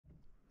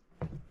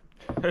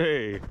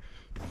Hey,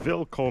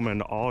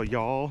 willkommen all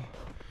y'all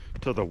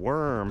to the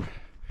worm.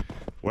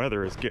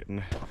 Weather is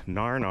getting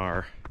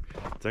nar.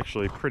 It's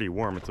actually pretty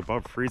warm. It's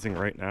above freezing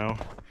right now.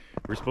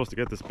 We're supposed to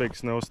get this big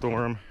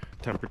snowstorm.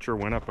 Temperature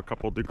went up a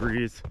couple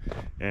degrees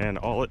and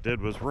all it did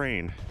was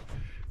rain.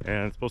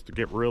 And it's supposed to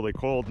get really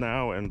cold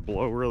now and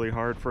blow really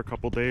hard for a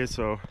couple days.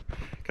 So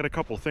got a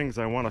couple things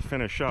I want to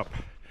finish up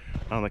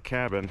on the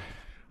cabin.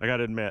 I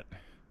gotta admit,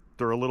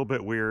 they're a little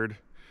bit weird,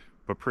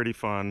 but pretty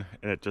fun,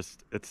 and it's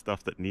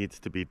stuff that needs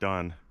to be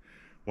done.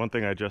 One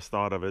thing I just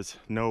thought of is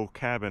no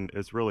cabin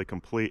is really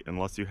complete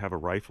unless you have a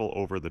rifle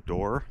over the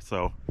door.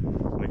 So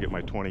I'm gonna get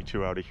my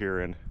 22 out of here,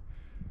 and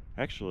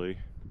actually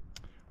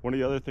one of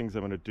the other things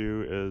I'm gonna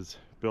do is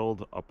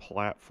build a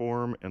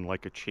platform and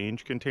like a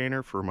change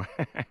container for my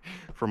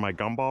for my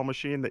gumball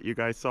machine that you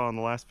guys saw in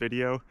the last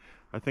video.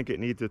 I think it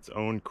needs its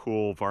own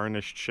cool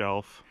varnished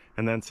shelf.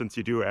 And then since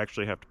you do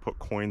actually have to put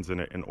coins in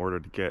it in order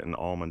to get an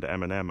almond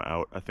M&M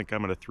out, I think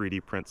I'm going to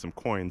 3D print some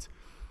coins.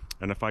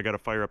 And if I got to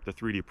fire up the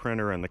 3D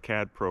printer and the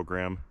CAD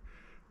program,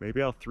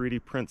 maybe I'll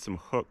 3D print some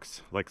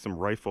hooks, like some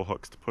rifle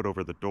hooks to put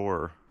over the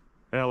door.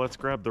 Yeah, let's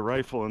grab the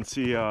rifle and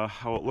see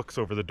how it looks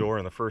over the door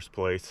in the first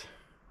place.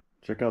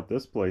 Check out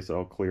this place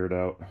all cleared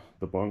out.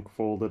 The bunk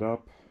folded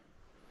up.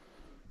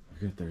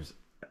 Look at, there's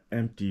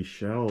empty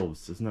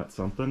shelves. Isn't that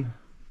something?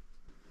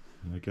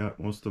 I got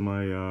most of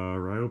my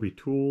Ryobi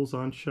tools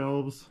on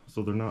shelves,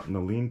 so they're not in the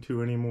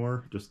lean-to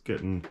anymore. Just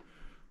getting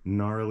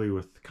gnarly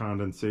with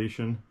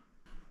condensation.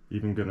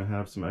 Even gonna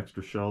have some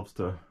extra shelves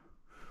to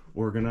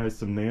organize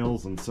some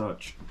nails and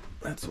such.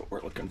 That's what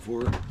we're looking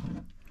for.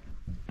 I'm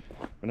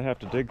gonna have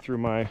to dig through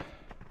my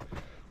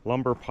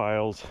lumber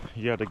piles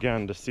yet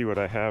again to see what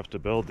I have to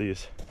build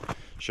these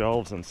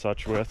shelves and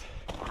such with.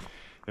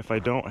 If I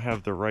don't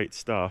have the right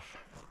stuff.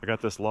 I got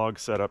this log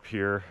set up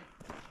here,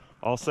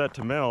 all set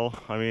to mill.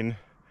 I mean,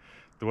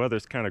 the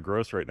weather's kind of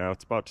gross right now.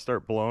 It's about to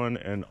start blowing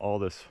and all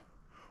this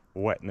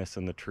wetness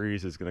in the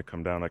trees is going to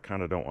come down. I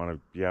kind of don't want to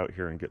be out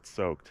here and get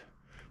soaked.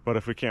 But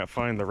if we can't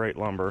find the right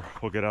lumber,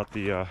 we'll get out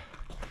the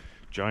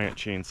giant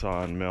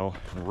chainsaw and mill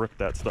and rip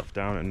that stuff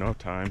down in no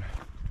time.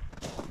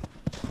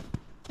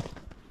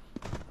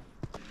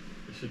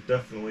 You should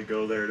definitely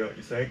go there, don't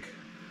you think?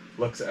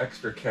 Looks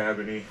extra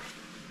cabiny.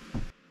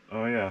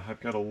 Oh yeah, I've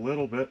got a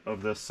little bit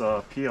of this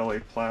PLA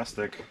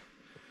plastic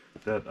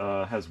that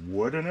has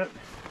wood in it.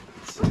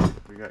 So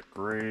we got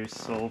gray,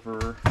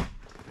 silver.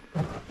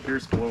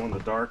 Here's glow in the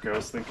dark I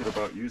was thinking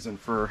about using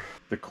for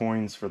the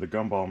coins for the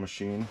gumball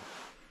machine.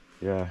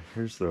 Yeah,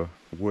 here's the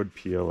wood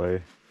PLA.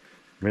 I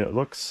mean, it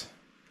looks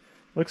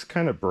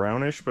kind of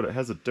brownish, but it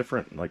has a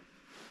different, like,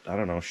 I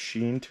don't know,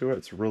 sheen to it.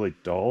 It's really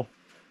dull.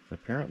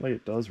 Apparently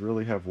it does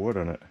really have wood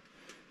in it.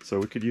 So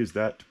we could use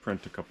that to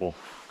print a couple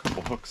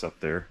hooks up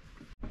there.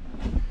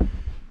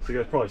 So you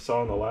guys probably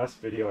saw in the last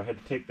video I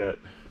had to take that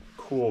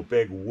cool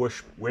big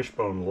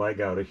wishbone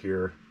leg out of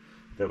here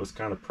that was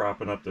kind of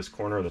propping up this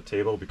corner of the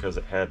table because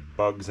it had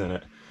bugs in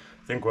it.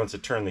 I think once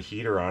it turned the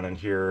heater on in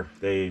here,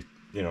 they,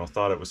 you know,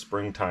 thought it was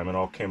springtime and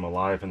all came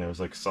alive, and there was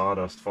like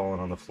sawdust falling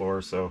on the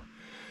floor, so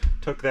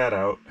took that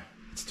out.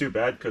 It's too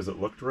bad because it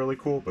looked really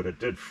cool, but it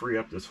did free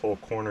up this whole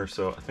corner,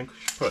 so I think we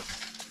should put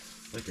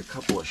like a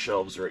couple of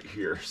shelves right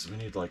here. So we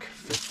need like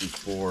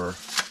 54.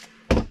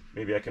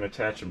 Maybe I can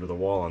attach them to the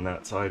wall on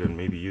that side and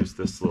maybe use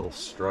this little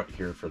strut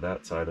here for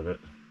that side of it.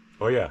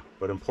 Oh yeah,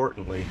 but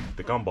importantly,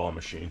 the gumball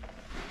machine.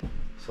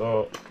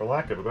 So, for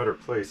lack of a better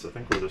place, I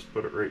think we'll just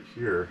put it right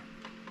here.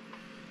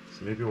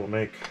 So maybe we'll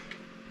make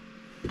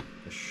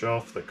a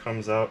shelf that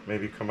comes out,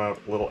 maybe come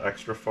out a little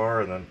extra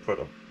far, and then put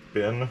a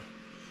bin,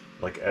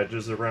 like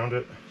edges around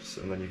it.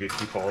 So, and then you could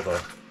keep all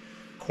the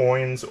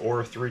coins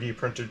or 3D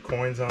printed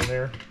coins on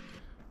there.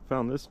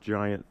 Found this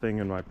giant thing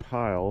in my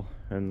pile,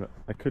 and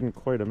I couldn't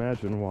quite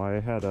imagine why I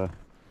had a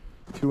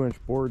 2-inch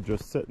board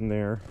just sitting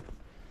there.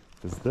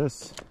 Is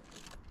this?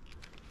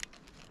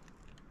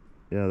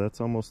 Yeah,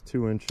 that's almost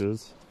 2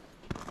 inches.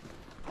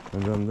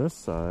 And then this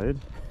side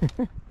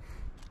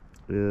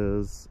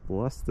is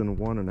less than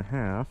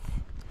 1.5.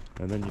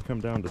 And then you come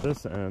down to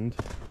this end,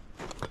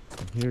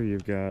 and here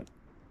you've got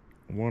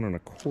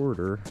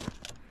 1.25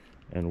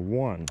 and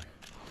 1.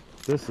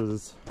 This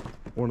is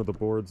one of the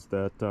boards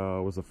that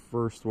was the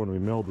first one we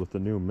milled with the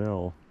new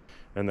mill.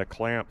 And the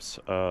clamps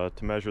to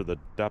measure the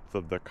depth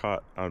of the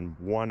cut on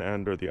one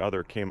end or the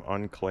other came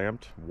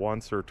unclamped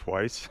once or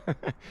twice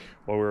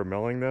while we were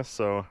milling this.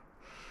 So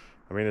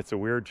I mean, it's a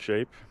weird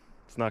shape.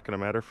 It's not going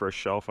to matter for a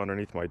shelf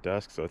underneath my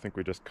desk, so I think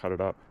we just cut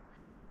it up.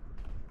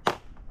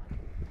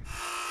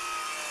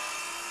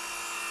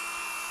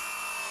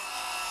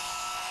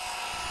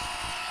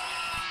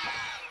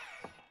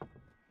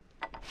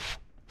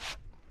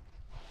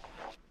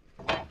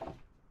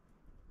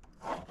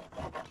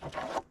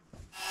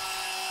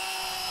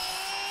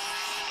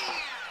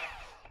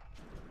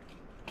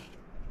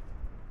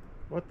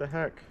 What the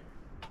heck?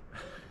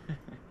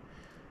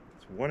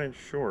 It's 1 inch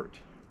short.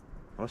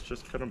 Let's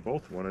just cut them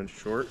both 1 inch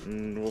short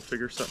and we'll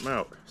figure something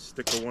out.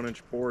 Stick a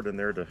 1-inch board in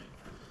there to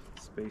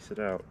space it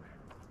out.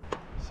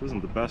 This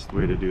isn't the best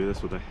way to do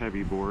this with a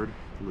heavy board.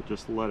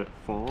 Just let it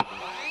fall.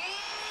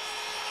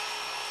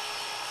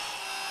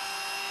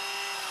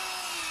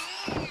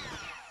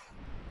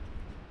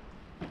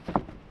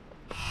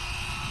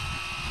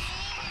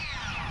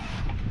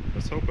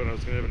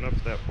 enough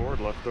of that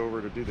board left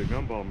over to do the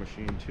gumball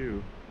machine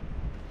too.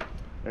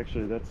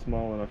 Actually, that's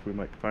small enough we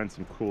might find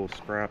some cool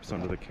scraps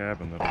under the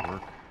cabin that'll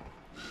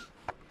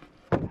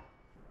work.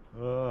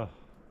 Ugh.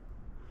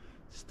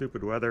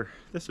 Stupid weather.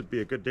 This would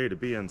be a good day to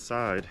be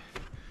inside.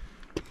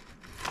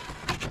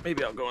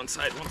 Maybe I'll go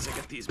inside once I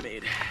get these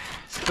made.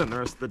 Spend the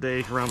rest of the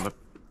day around the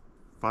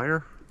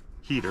fire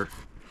heater.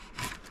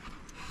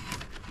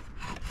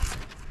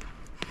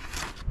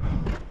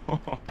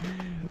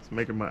 It's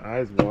making my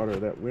eyes water,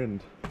 that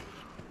wind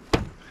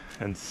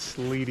and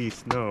sleety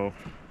snow.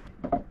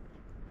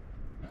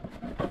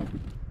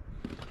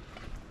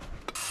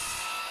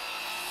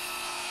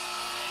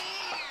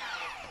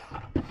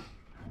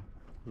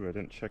 Ooh, I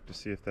didn't check to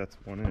see if that's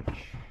 1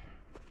 inch.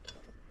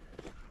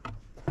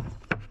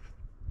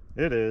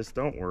 It is,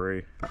 don't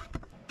worry.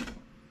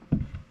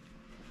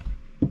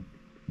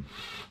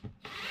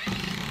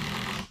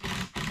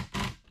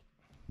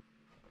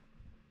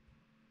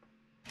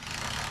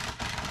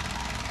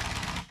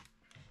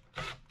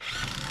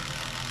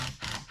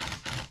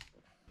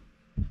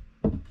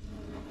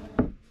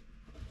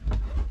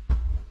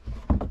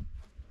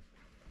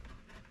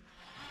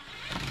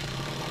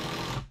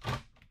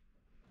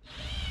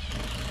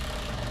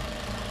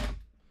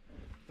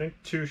 I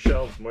think 2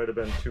 shelves might have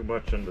been too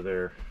much under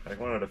there. I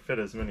wanted to fit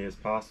as many as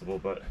possible,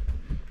 but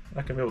I'm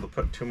not going to be able to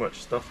put too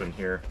much stuff in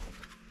here.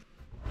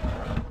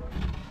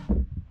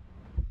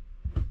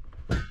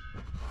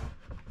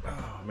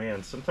 Oh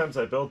man, sometimes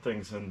I build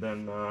things and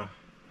then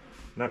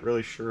not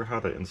really sure how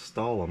to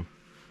install them.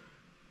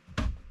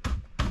 I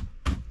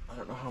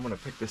don't know how I'm going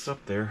to pick this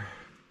up there.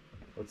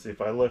 Let's see,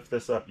 if I lift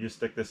this up, you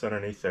stick this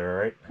underneath there,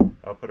 alright?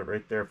 I'll put it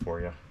right there for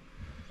you.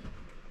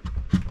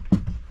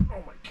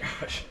 Oh my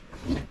gosh.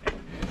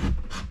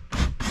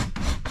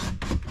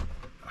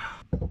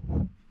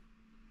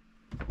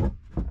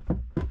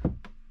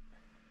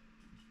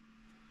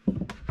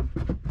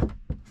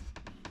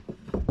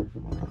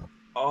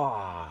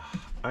 Oh,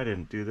 I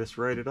didn't do this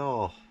right at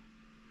all.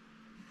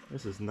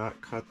 This is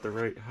not cut the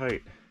right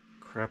height.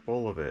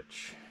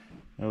 Crapolovich.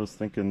 I was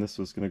thinking this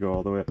was going to go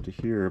all the way up to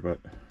here, but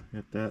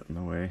get that in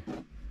the way.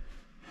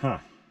 Huh.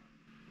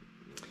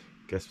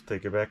 Guess we'll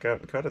take it back out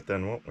and cut it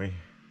then, won't we?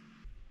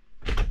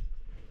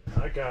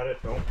 I got it,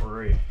 don't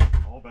worry.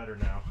 All better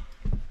now.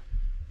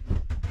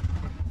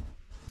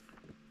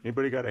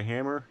 Anybody got a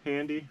hammer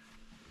handy?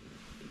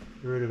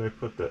 Where did I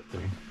put that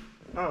thing?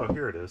 Oh,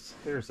 here it is.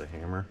 There's a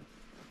hammer.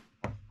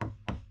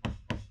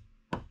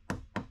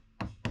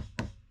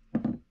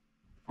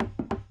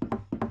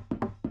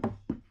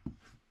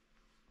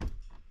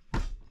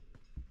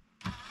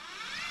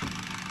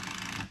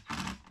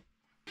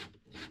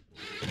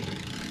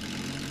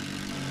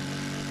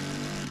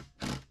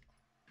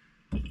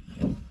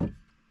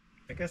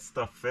 I guess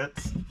stuff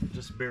fits,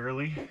 just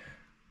barely.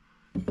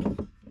 I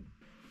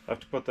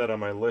have to put that on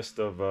my list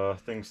of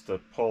things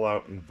to pull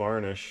out and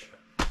varnish.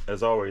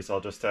 As always,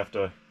 I'll just have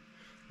to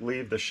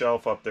leave the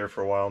shelf up there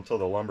for a while until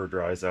the lumber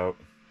dries out.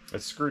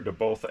 It's screwed to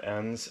both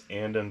ends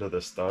and into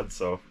the stud,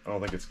 so I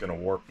don't think it's going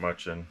to warp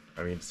much, and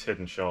I mean, it's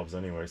hidden shelves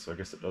anyway, so I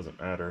guess it doesn't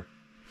matter.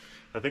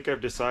 I think I've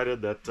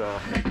decided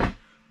that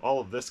all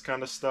of this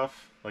kind of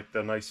stuff, like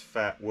the nice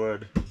fat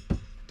wood,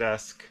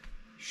 desk,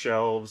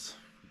 shelves,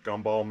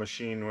 gumball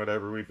machine,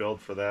 whatever we build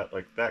for that,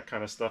 like that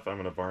kind of stuff I'm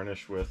going to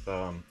varnish with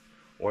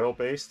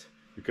oil-based,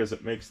 because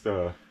it makes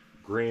the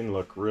green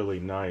look really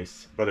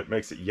nice, but it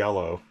makes it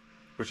yellow,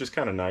 which is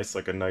kind of nice,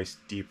 like a nice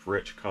deep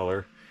rich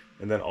color.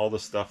 And then all the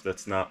stuff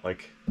that's not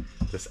like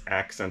this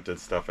accented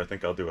stuff, I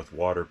think I'll do with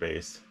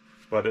water-based.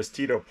 But as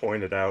Tito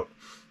pointed out,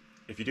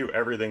 if you do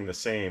everything the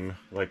same,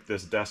 like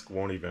this desk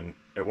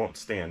it won't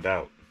stand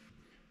out.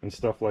 And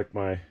stuff like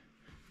my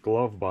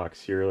glove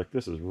box here, like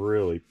this is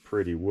really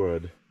pretty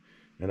wood.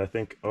 And I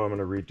think, oh, I'm going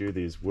to redo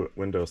these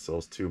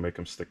windowsills too, make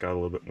them stick out a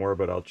little bit more,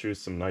 but I'll choose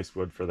some nice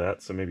wood for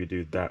that. So maybe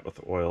do that with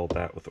oil,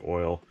 that with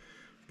oil.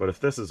 But if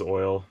this is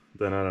oil,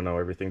 then I don't know,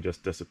 everything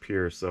just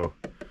disappears. So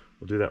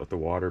we'll do that with the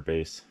water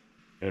base.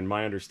 And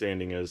my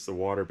understanding is the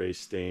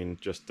water-based stain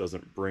just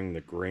doesn't bring the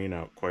grain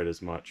out quite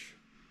as much.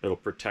 It'll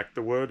protect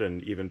the wood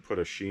and even put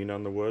a sheen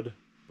on the wood,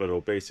 but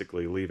it'll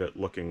basically leave it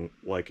looking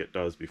like it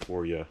does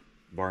before you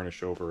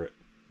varnish over it.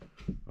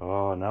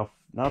 Oh,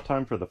 now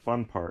time for the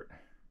fun part.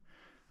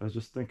 I was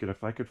just thinking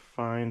if I could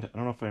find, I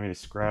don't know if I have any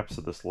scraps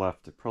of this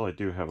left. I probably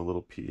do have a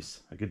little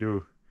piece. I could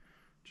do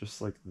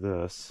just like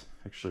this.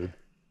 Actually,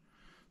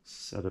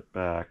 set it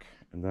back.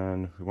 And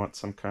then we want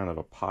some kind of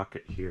a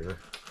pocket here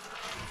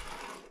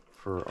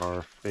for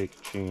our fake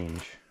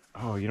change.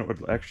 Oh, you know what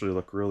would actually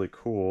look really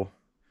cool?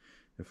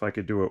 If I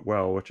could do it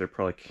well, which I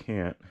probably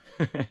can't.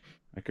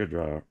 I could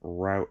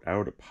route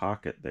out a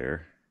pocket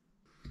there.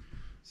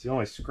 It's the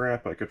only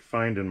scrap I could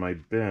find in my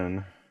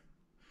bin.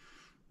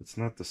 It's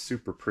not the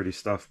super pretty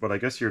stuff, but I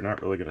guess you're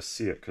not really going to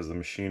see it because the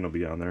machine will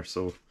be on there,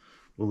 so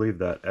we'll leave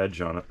that edge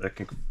on it. That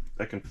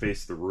can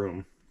face the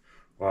room.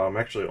 Wow, I'm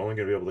actually only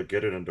going to be able to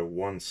get it into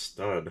one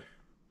stud.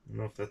 I don't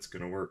know if that's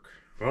going to work.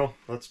 Well,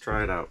 let's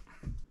try it out.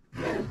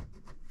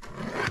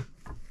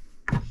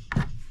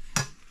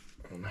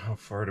 And how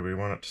far do we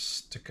want it to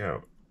stick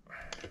out?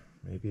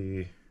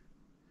 maybe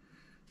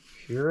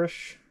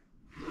here-ish.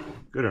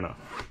 Good enough.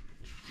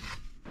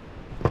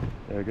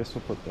 Yeah, I guess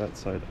we'll put that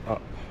side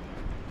up.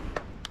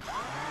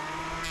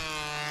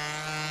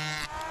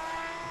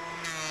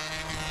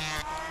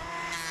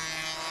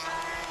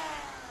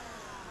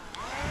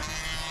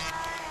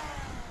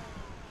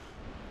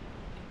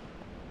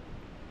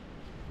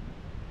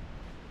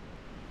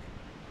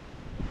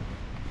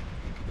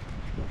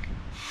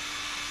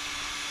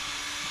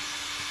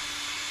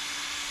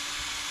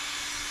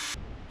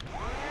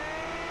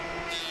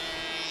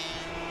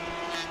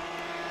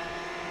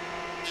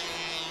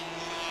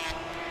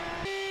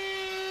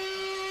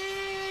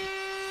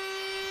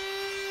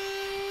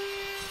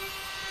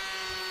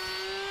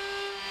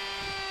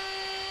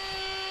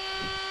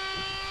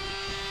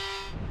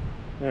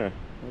 Yeah,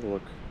 that'll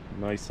look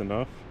nice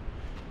enough.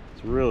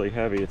 It's really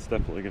heavy. It's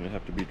definitely going to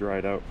have to be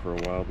dried out for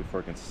a while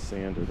before I can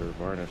sand it or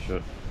varnish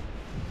it.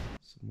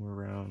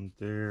 Somewhere around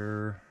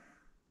there.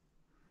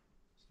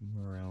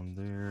 Somewhere around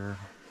there.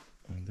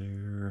 And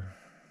there.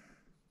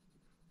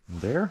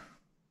 And there.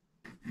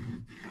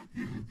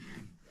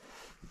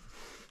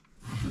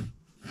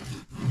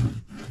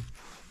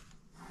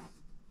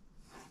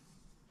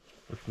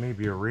 With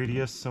maybe a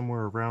radius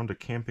somewhere around a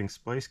camping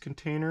spice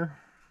container.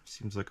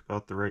 Seems like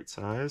about the right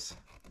size.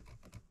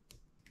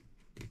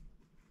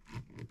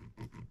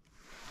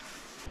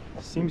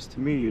 Seems to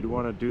me you'd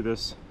want to do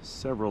this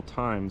several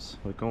times,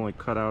 like only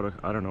cut out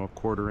I don't know, a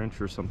 1/4 inch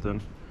or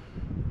something.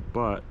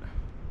 But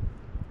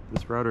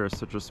this router has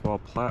such a small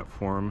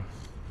platform,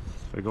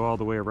 if I go all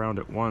the way around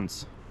at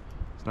once,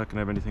 it's not going to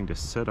have anything to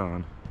sit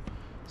on.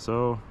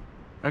 So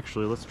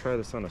actually, let's try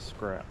this on a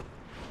scrap.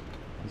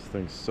 This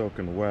thing's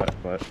soaking wet,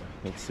 but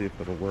let's see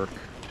if it'll work.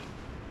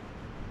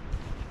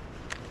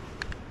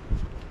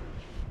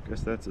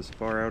 Guess that's as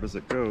far out as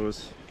it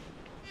goes.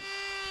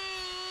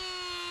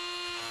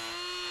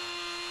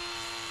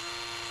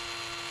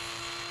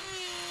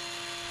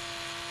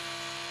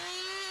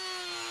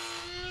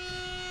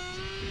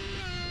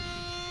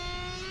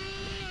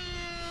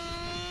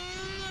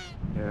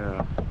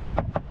 Yeah,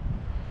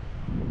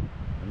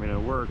 I mean it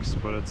works,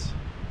 but it's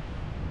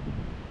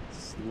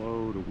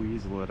slow to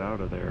weasel it out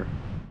of there.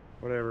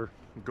 Whatever,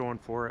 I'm going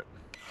for it.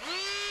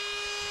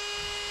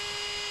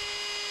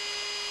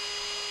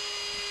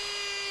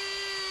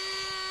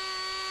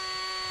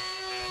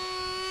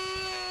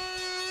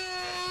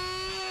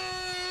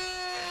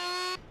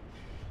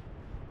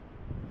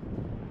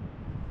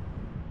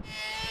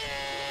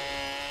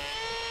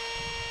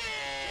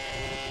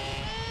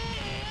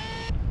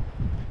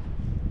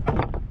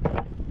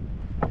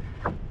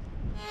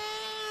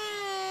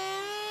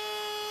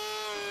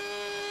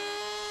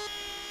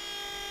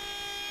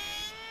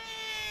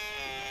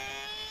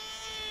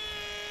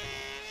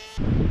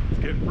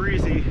 Getting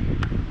breezy.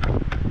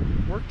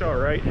 Worked all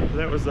right.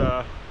 That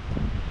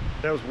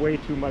was way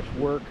too much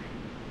work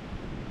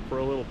for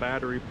a little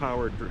battery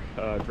powered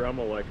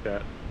Dremel like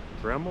that.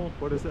 Dremel?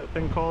 What is that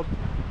thing called?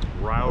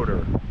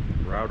 Router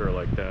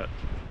like that.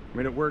 I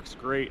mean, it works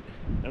great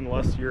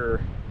unless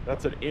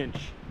that's an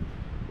inch.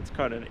 It's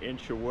cut an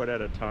inch of wood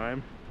at a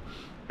time.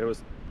 It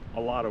was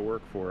a lot of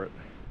work for it,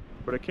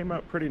 but it came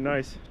out pretty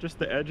nice. Just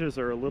the edges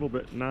are a little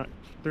bit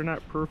they're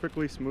not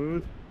perfectly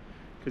smooth,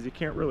 because you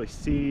can't really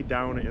see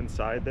down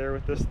inside there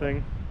with this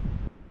thing.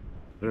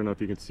 I don't know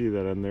if you can see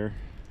that in there.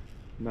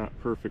 Not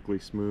perfectly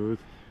smooth.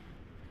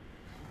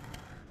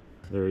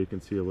 There you can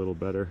see a little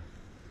better.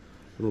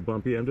 A little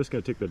bumpy. I'm just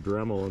gonna take the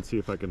Dremel and see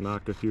if I can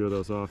knock a few of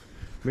those off.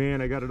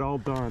 Man, I got it all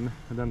done,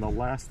 and then the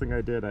last thing I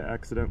did, I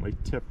accidentally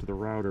tipped the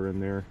router in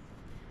there.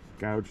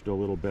 Gouged a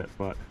little bit,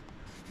 but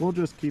we'll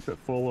just keep it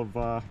full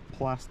of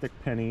plastic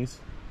pennies.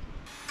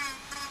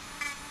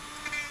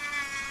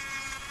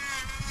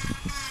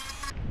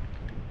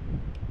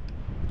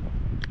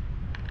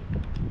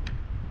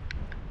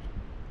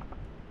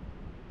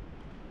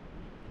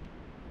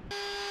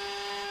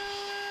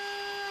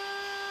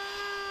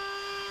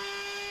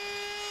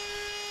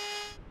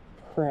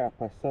 Crap,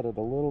 I set it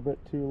a little bit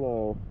too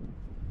low.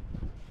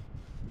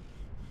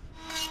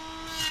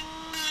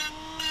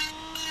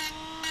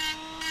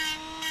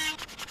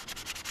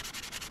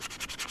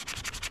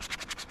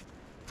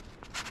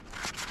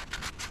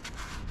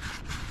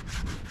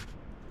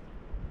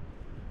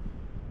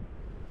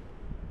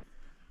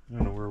 I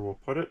don't know where we'll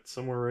put it,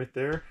 somewhere right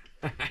there.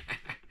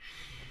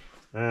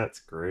 That's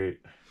great.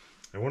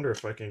 I wonder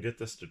if I can get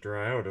this to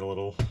dry out a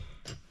little.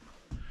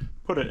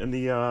 Put it in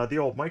the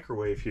old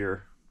microwave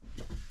here.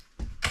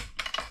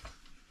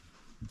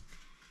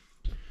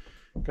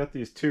 Got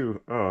these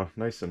two,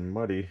 nice and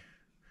muddy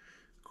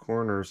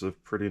corners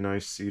of pretty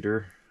nice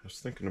cedar. I was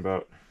thinking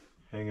about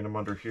hanging them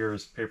under here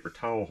as a paper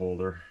towel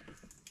holder.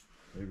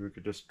 Maybe we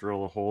could just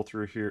drill a hole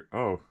through here.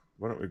 Oh,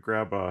 why don't we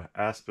grab a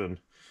aspen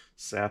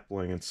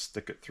sapling and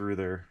stick it through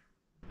there.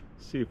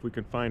 See if we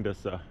can find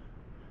us a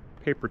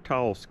paper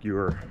towel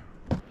skewer.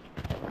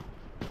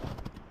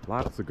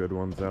 Lots of good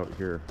ones out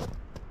here.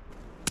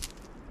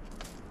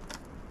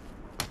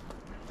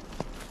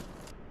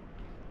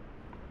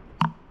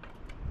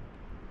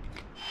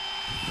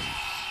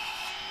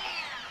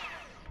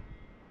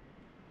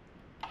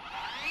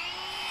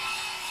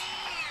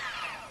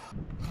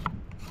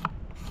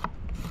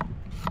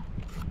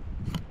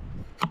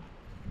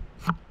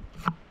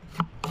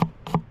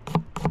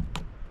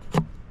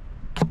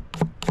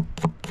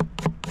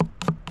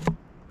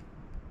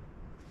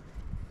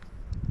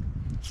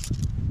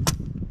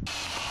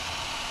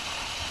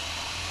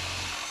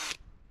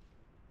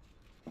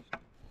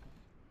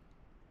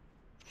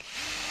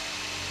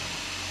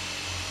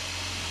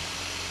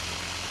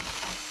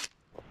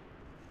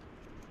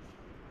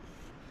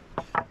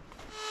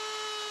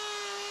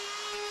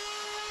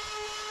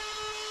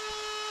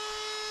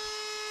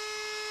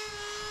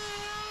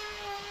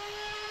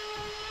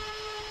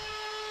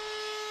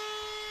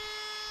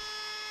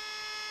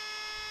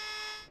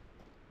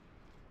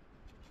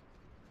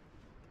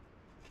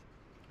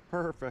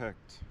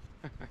 Perfect.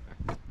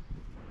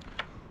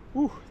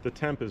 Whew, the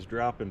temp is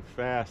dropping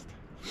fast.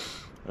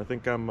 I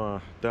think I'm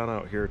done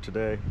out here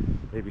today.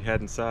 Maybe head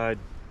inside,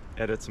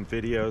 edit some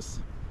videos,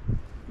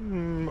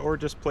 or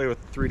just play with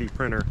the 3D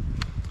printer.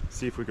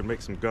 See if we can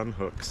make some gun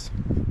hooks.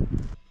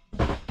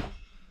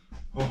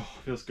 Oh,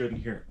 feels good in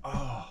here.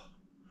 Oh,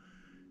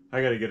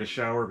 I gotta get a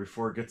shower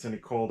before it gets any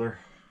colder.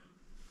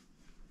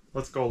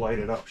 Let's go light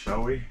it up,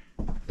 shall we?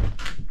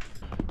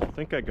 I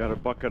think I got a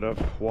bucket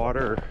of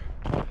water,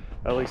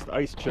 at least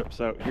ice chips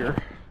out here.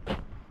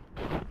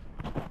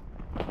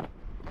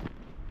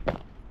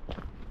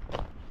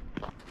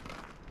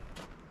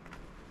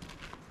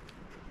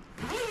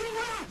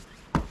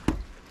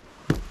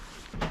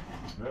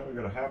 Well, we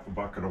got a half a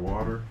bucket of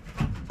water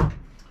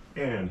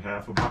and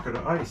half a bucket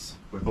of ice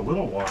with a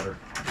little water.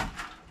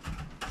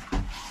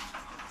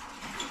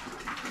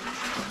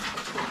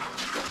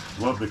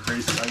 Love the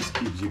crazy ice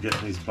cubes you get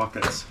in these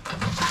buckets.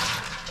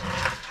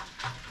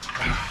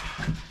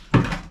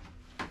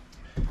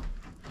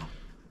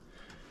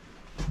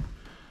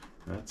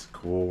 That's a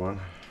cool one.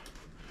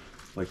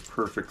 Like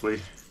perfectly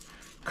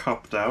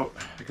cupped out.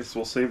 I guess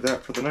we'll save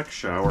that for the next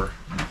shower.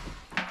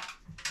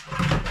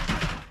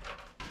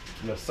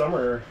 In the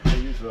summer, I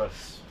use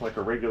like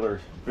a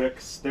regular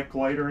Bic stick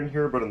lighter in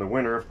here, but in the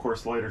winter, of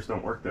course, lighters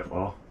don't work that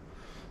well.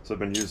 So I've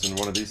been using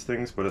one of these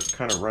things, but it's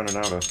kind of running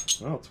out of,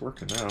 well, it's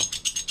working now.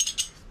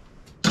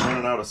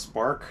 Running out of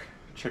spark.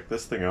 Check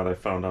this thing out I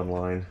found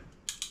online.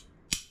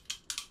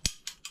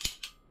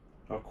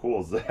 How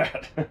cool is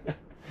that?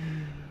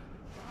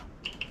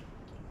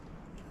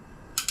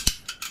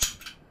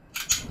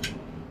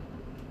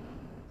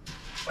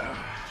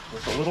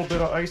 With a little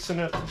bit of ice in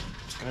it,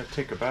 it's going to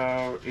take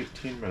about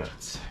 18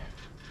 minutes.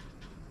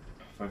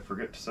 If I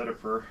forget to set it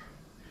for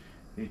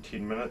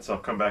 18 minutes, I'll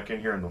come back in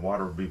here and the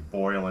water will be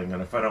boiling,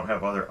 and if I don't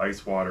have other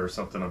ice water or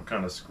something, I'm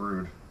kind of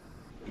screwed.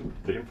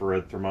 The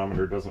infrared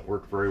thermometer doesn't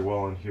work very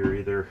well in here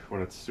either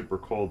when it's super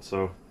cold,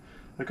 so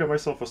I got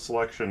myself a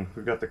selection.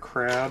 We've got the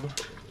crab,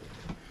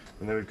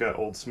 and then we've got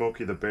old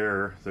Smokey the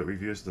bear that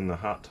we've used in the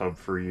hot tub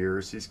for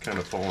years. He's kind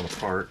of falling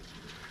apart.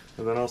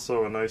 And then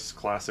also a nice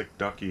classic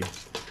ducky.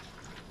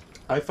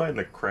 I find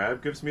the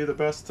crab gives me the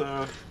best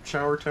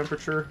shower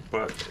temperature,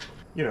 but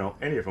you know,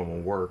 any of them will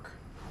work.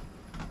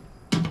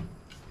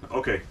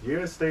 Okay, you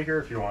guys stay here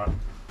if you want.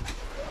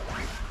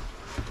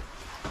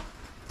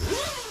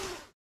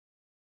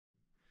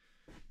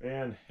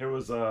 Man, it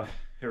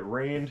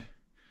rained,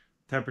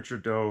 temperature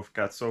dove,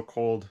 got so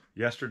cold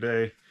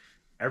yesterday.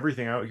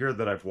 Everything out here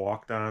that I've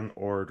walked on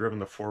or driven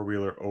the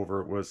four-wheeler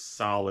over was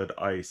solid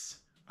ice.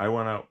 I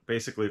went out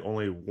basically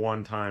only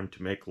one time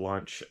to make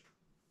lunch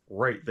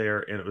right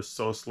there, and it was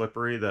so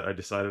slippery that I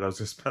decided I was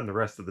going to spend the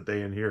rest of the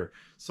day in here.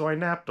 So I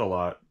napped a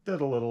lot,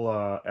 did a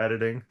little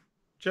editing,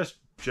 just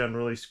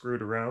generally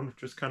screwed around,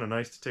 which is kind of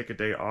nice to take a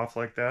day off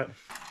like that.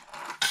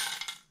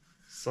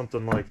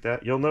 Something like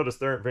that. You'll notice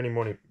there aren't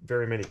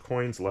very many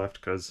coins left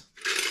because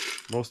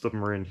most of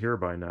them are in here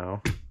by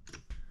now.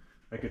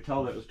 I could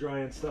tell that it was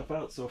drying stuff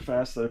out so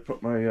fast that I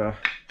put my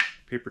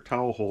paper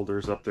towel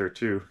holders up there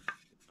too.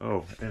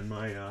 Oh, and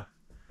my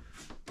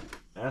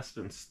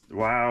Aspen's,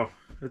 wow,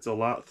 it's a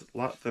lot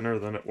thinner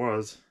than it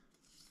was.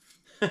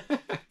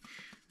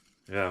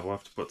 Yeah, we'll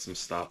have to put some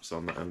stops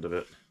on the end of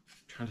it.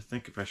 I'm trying to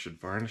think if I should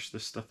varnish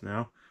this stuff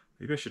now.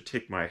 Maybe I should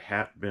take my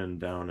hat bin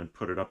down and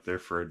put it up there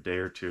for a day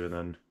or two, and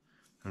then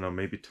I don't know,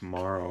 maybe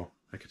tomorrow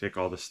I could take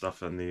all this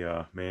stuff in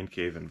the man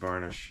cave and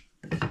varnish.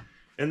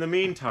 In the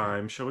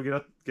meantime, shall we get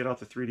out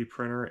the 3D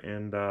printer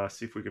and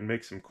see if we can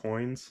make some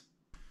coins?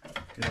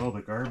 Get all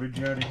the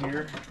garbage out of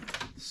here.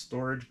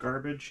 Storage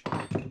garbage.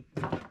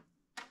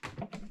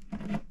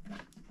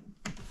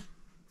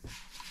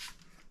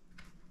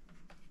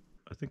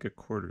 I think a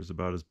quarter is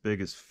about as big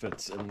as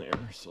fits in there,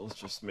 so let's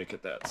just make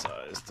it that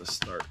size to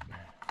start.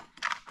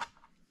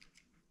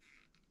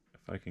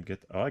 If I can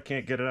get, oh, I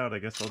can't get it out, I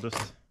guess I'll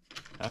just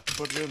have to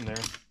put it in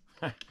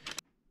there.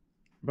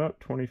 About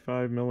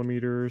 25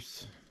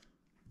 millimeters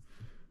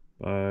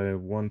by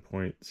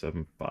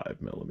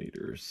 1.75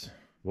 millimeters.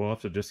 We'll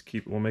have to just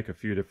we'll make a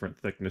few different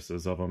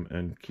thicknesses of them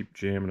and keep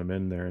jamming them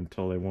in there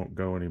until they won't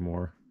go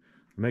anymore.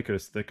 Make it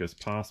as thick as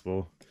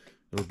possible.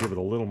 It'll give it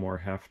a little more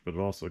heft, but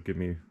it'll also give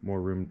me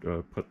more room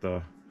to put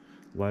the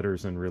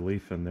letters and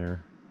relief in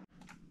there.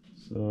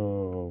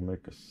 So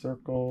make a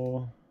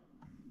circle.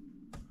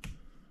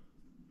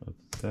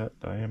 What's that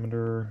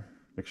diameter?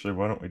 Actually,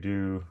 why don't we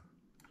do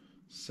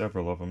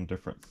several of them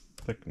different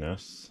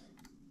thickness?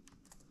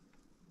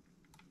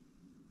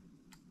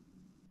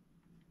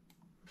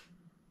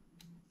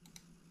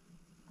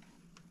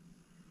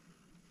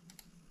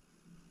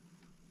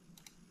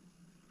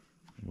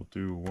 We'll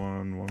do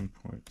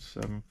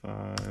 1.75,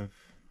 and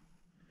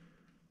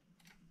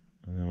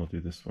then we'll do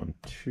this one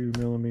 2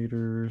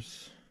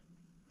 millimeters,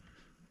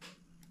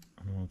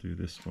 and we'll do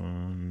this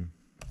one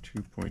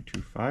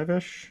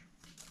 2.25-ish.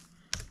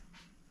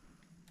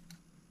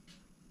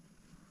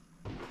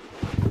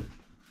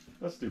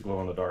 Let's do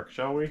glow in the dark,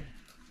 shall we?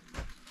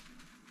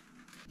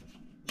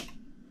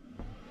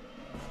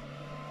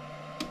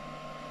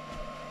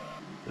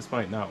 This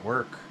might not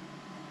work.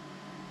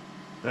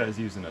 That is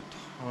using a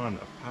ton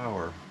of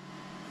power.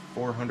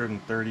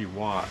 430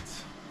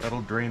 watts.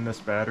 That'll drain this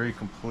battery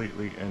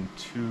completely in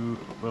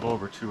a little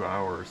over 2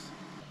 hours.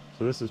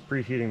 So this is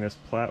preheating this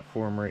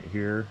platform right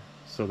here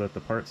so that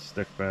the parts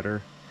stick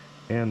better,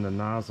 and the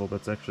nozzle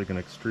that's actually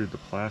going to extrude the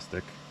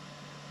plastic.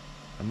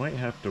 I might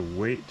have to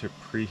wait to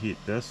preheat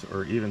this,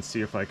 or even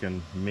see if I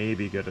can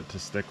maybe get it to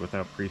stick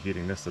without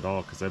preheating this at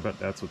all, because I bet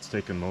that's what's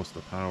taking most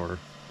of the power.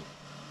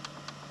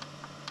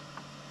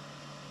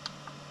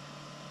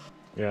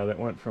 Yeah, that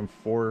went from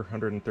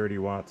 430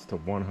 watts to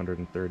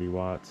 130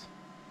 watts.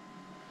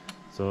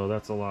 So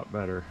that's a lot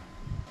better.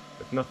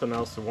 If nothing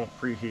else, I won't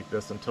preheat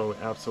this until we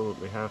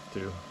absolutely have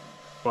to.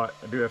 But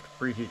I do have to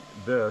preheat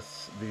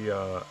this,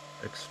 the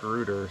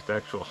extruder, the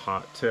actual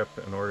hot tip,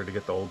 in order to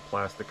get the old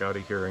plastic out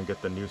of here and get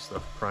the new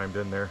stuff primed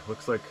in there.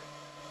 Looks like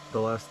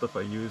the last stuff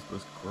I used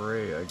was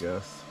gray, I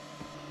guess.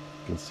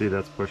 You can see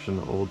that's pushing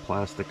the old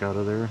plastic out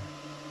of there.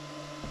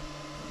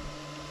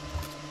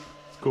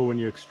 It's cool when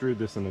you extrude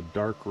this in a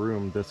dark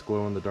room, this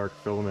glow-in-the-dark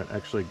filament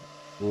actually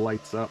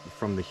lights up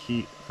from the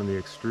heat from the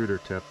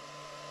extruder tip.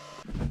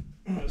 I'm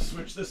going to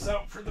switch this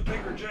out for the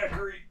bigger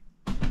Jackery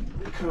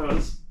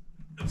because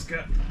it's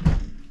got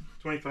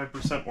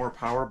 25% more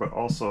power, but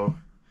also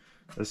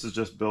this is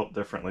just built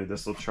differently.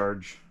 This will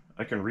charge,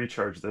 I can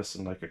recharge this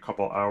in like a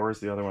couple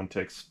hours. The other one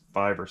takes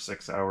 5 or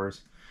 6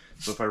 hours.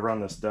 So if I run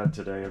this dead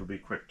today, it'll be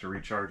quick to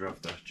recharge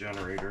off the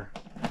generator.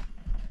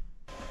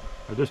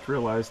 I just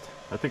realized,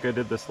 I think I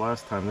did this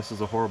last time. This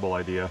is a horrible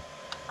idea.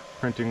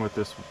 Printing with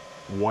this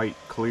white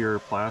clear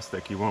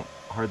plastic, you won't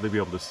hardly be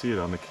able to see it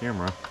on the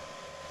camera.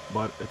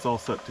 But it's all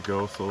set to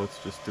go, so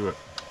let's just do it.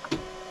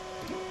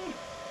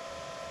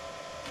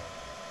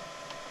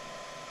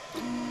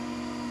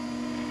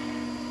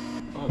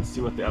 Let's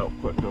see what the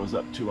output goes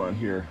up to on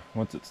here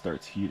once it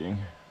starts heating.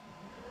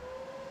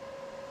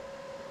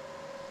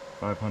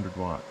 500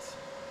 watts.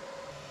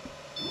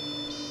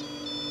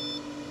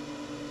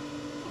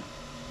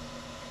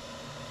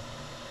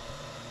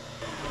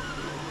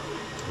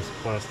 This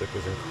plastic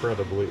is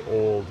incredibly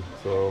old,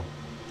 so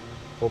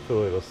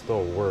hopefully it'll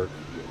still work.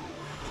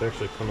 It's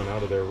actually coming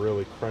out of there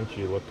really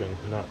crunchy looking,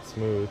 not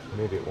smooth.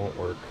 Maybe it won't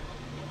work.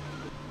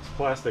 This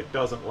plastic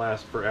doesn't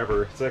last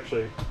forever. It's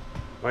actually,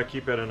 I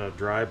keep it in a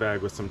dry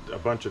bag with a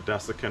bunch of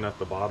desiccant at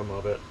the bottom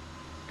of it,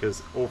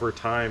 because over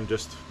time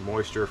just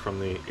moisture from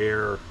the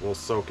air will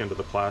soak into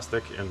the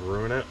plastic and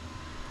ruin it.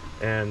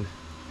 And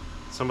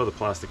some of the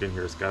plastic in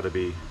here has got to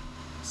be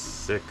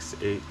 6,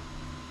 8,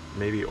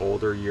 maybe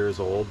older years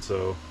old,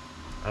 so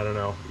I don't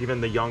know. Even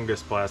the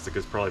youngest plastic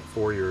is probably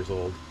 4 years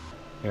old.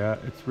 Yeah,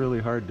 it's really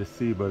hard to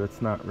see, but it's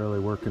not really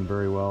working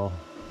very well.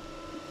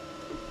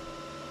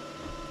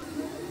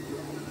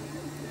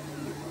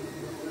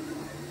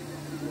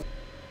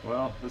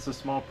 Well, this is a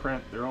small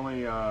print. They're only,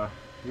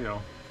 you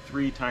know,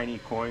 3 tiny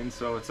coins,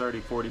 so it's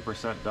already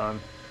 40% done.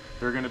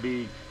 They're going to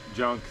be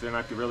junk. They're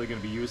not really going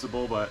to be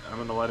usable, but I'm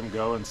going to let them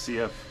go and see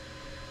if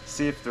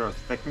their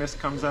thickness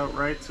comes out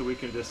right, so we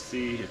can just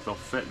see if they'll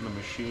fit in the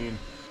machine.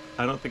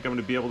 I don't think I'm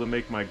going to be able to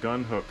make my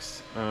gun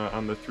hooks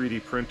on the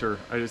 3D printer.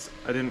 I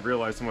didn't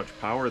realize how much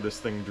power this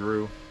thing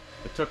drew.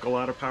 It took a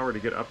lot of power to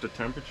get up to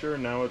temperature.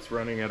 Now it's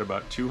running at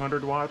about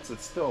 200 watts.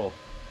 It's still,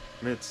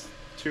 I mean, it's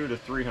 200 to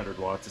 300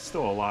 watts. It's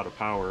still a lot of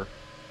power.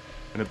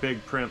 And a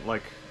big print,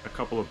 like a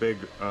couple of big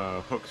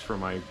hooks for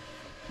my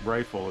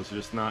rifle, is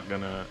just not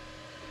gonna,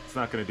 it's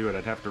not gonna do it.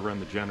 I'd have to run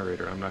the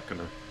generator. I'm not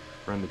gonna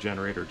run the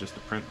generator just to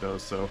print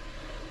those. So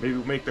maybe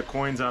we'll make the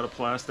coins out of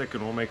plastic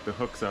and we'll make the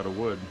hooks out of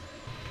wood.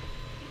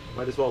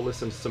 Might as well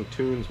listen to some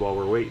tunes while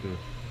we're waiting.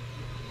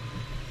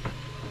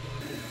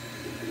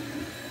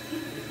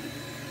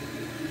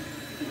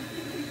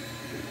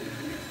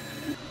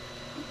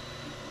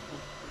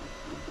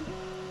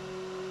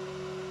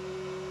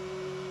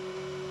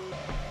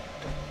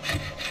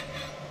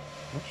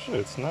 Actually,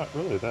 it's not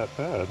really that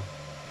bad.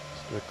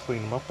 Just gonna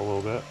clean them up a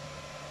little bit.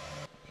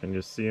 Can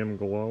you see them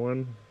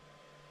glowing?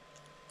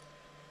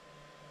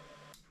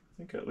 I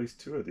think at least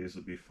 2 of these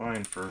would be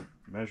fine for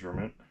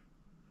measurement.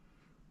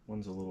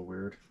 One's a little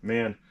weird.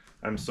 Man,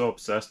 I'm so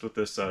obsessed with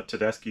this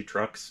Tedeschi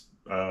Trucks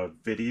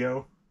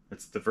video.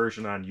 It's the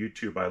version on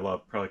YouTube I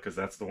love, probably because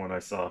that's the one I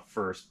saw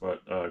first,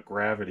 but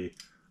Gravity.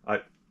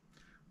 I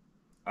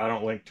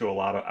don't link to a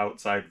lot of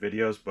outside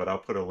videos, but I'll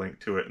put a link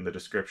to it in the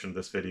description of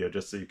this video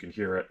just so you can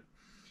hear it.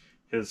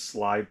 His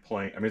slide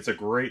playing, I mean, it's a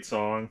great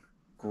song,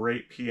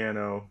 great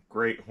piano,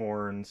 great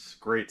horns,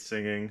 great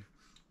singing,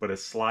 but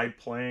his slide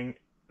playing,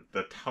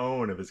 the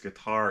tone of his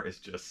guitar is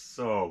just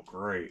so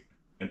great.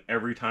 And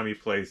every time he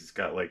plays, he's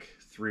got like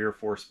 3 or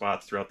 4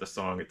 spots throughout the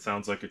song. It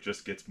sounds like it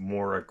just gets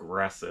more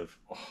aggressive.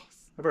 Oh,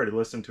 I've already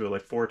listened to it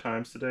like 4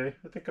 times today.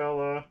 I think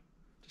I'll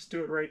just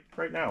do it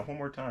right now, one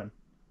more time.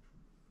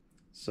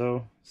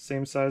 So,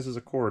 same size as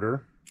a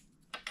quarter.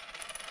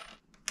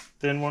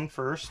 Thin one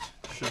first.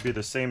 Should be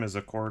the same as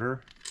a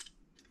quarter.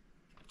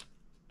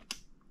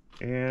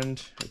 And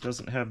it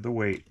doesn't have the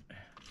weight.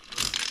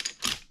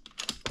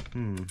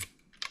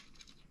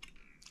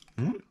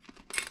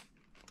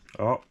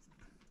 Oh.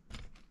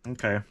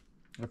 Okay.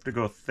 have to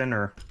go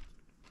thinner.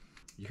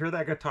 You hear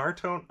that guitar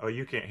tone? Oh,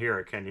 you can't hear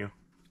it, can you?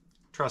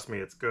 Trust me,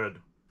 it's good.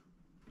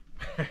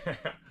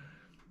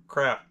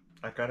 Crap,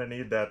 I kind of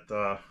need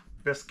that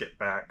biscuit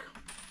back.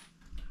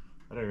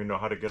 I don't even know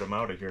how to get them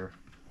out of here.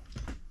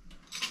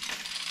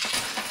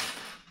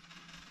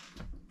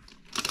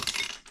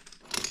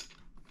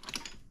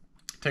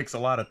 Takes a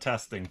lot of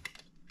testing.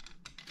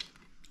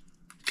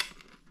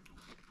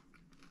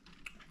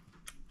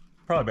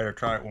 Probably better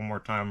try it one more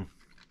time.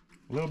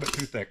 A little bit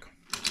too thick.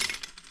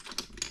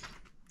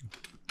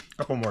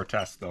 Couple more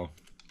tests though.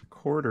 The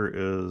quarter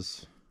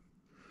is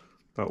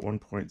about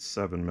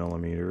 1.7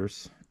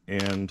 millimeters,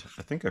 and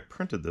I think I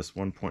printed this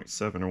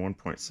 1.7 or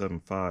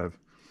 1.75.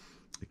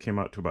 It came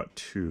out to about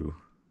 2.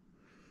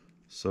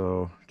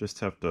 So just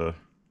have to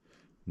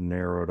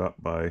narrow it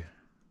up by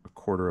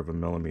 1/4 of a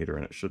millimeter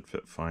and it should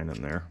fit fine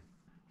in there.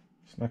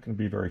 It's not going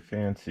to be very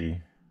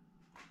fancy,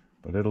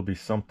 but it'll be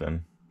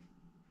something.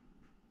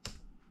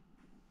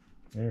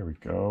 There we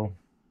go.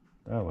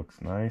 That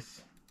looks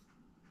nice.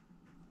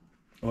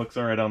 It looks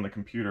alright on the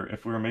computer.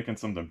 If we were making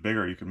something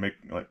bigger, you could make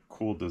like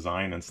cool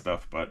design and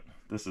stuff, but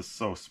this is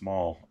so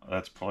small.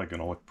 That's probably going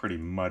to look pretty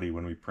muddy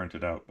when we print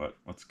it out, but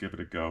let's give it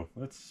a go.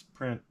 Let's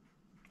print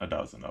a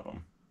dozen of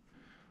them.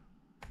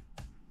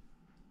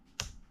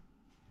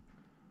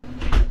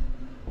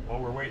 While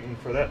we're waiting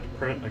for that to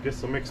print, I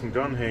guess I'll make some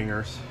gun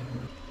hangers.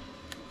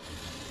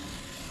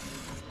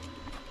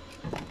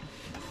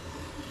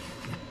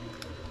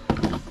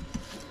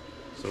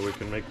 So we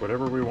can make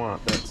whatever we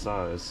want that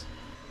size.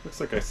 Looks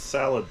like a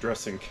salad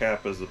dressing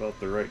cap is about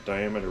the right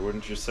diameter,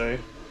 wouldn't you say?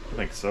 I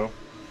think so.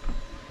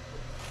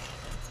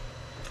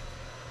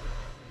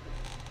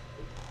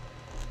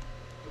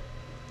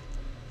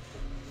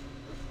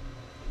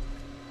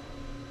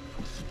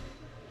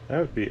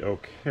 That would be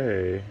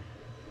okay.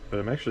 But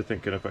I'm actually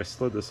thinking if I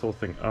slid this whole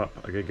thing up,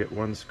 I could get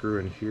one screw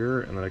in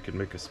here, and then I could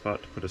make a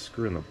spot to put a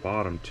screw in the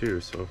bottom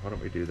too, so why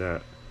don't we do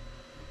that?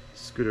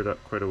 Scoot it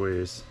up quite a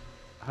ways.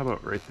 How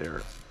about right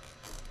there?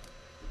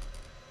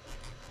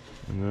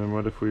 And then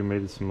what if we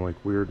made some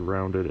like weird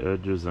rounded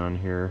edges on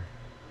here?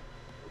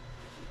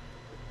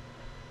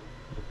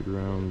 I could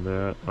round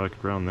that. Oh, I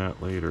could round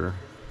that later.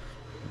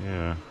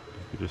 Yeah,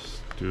 I could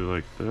just do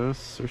like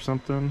this or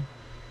something.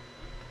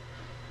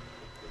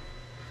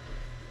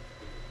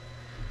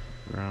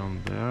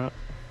 Round that.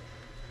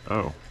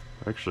 Oh,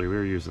 actually we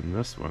were using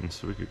this one,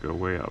 so we could go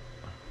way up.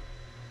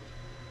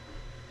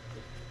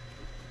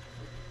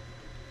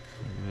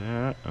 Like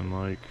that, and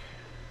like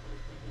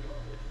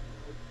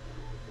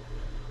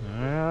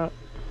that.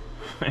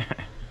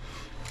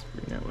 Let's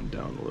bring that one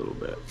down a little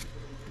bit.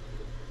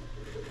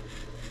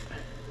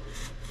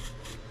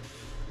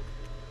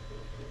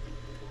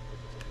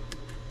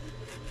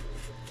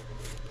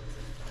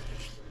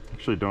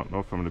 Actually don't know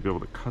if I'm going to be able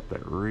to cut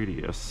that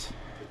radius.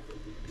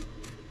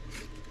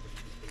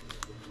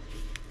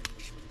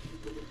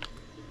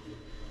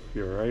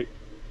 Be alright.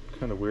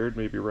 Kind of weird,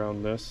 maybe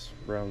around this,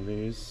 around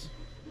these.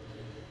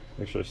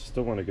 Actually, I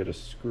still want to get a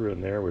screw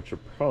in there, which would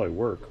probably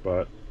work,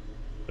 but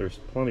there's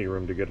plenty of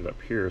room to get it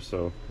up here,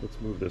 so let's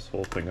move this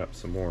whole thing up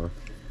some more.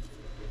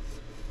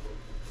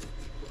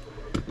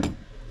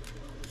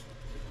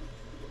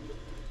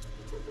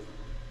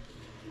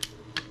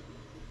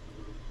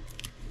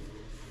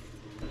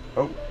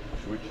 Oh,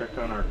 should we check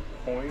on our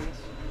coins?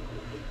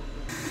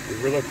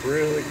 We look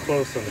really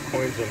close on the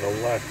coins on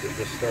the left. It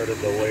just started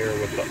the layer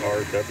with the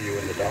RW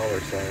and the dollar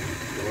sign.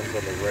 The ones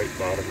on the right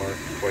bottom aren't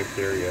quite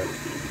there yet.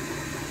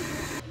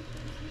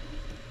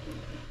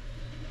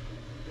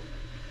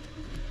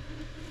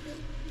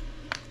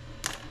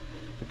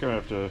 I think I'm gonna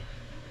have to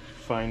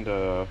find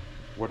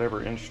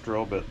whatever inch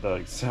drill bit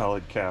the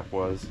salad cap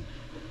was.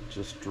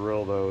 Just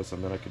drill those,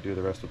 and then I could do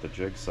the rest with the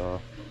jigsaw.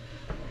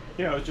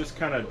 Yeah, I was just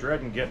kind of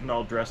dreading getting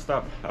all dressed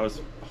up. I was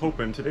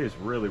hoping, today's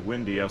really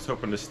windy, I was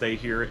hoping to stay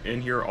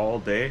in here all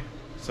day,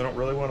 so I don't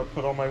really want to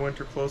put all my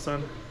winter clothes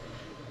on. You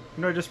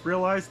know, I just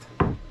realized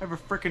I have a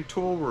freaking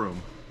tool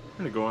room. I'm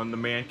gonna go in the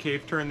man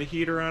cave, turn the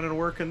heater on, and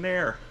work in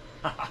there.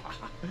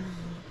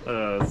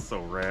 That's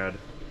so rad.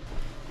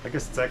 I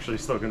guess it's actually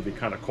still gonna be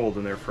kind of cold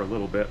in there for a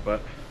little bit,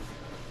 but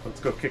let's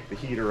go kick the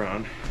heater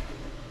on.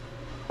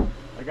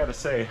 I gotta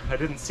say, I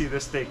didn't see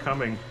this day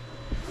coming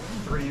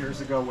 3 years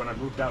ago when I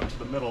moved out to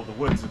the middle of the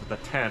woods with a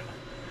tent.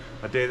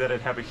 A day that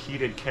I'd have a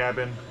heated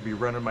cabin, be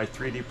running my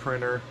 3D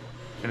printer,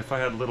 and if I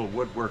had a little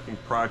woodworking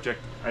project,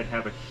 I'd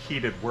have a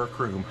heated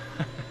workroom.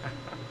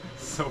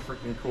 So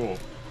freaking cool.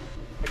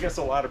 I guess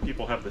a lot of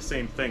people have the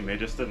same thing, they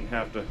just didn't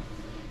have to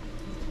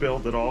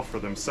build it all for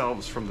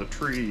themselves from the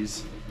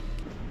trees.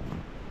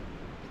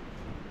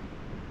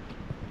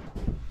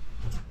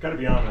 Gotta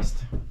be honest,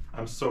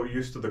 I'm so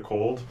used to the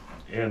cold,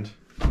 and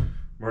I'm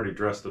already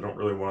dressed. I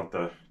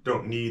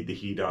don't need the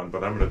heat on,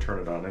 but I'm gonna turn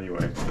it on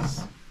anyway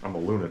because I'm a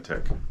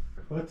lunatic.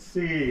 Let's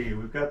see,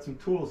 we've got some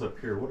tools up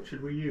here. What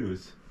should we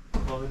use?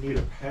 Well, I need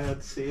a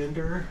pad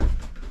sander.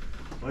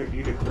 Might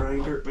need a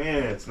grinder.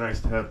 Man, it's nice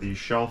to have these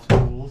shelf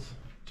tools.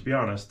 To be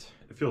honest,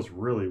 it feels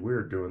really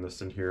weird doing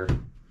this in here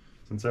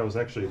since I was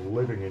actually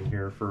living in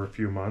here for a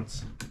few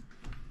months.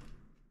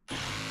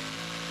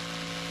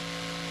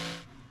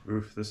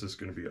 Oof, this is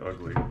going to be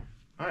ugly.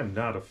 I'm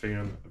not a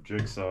fan of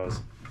jigsaws.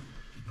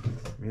 I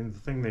mean, the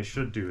thing they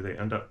should do, they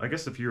end up, I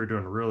guess if you were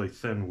doing really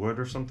thin wood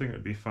or something,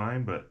 it'd be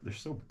fine, but they're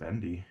so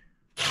bendy.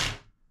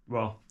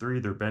 Well, they're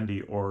either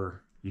bendy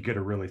or you get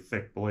a really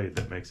thick blade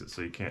that makes it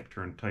so you can't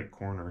turn tight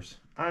corners.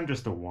 I'm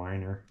just a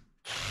whiner.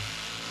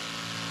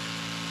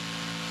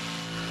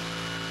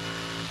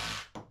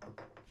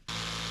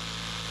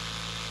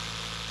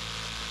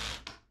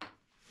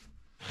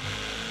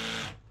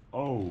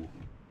 Oh.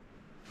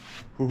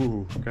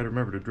 Ooh, gotta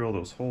remember to drill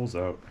those holes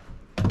out.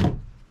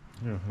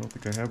 Yeah, I don't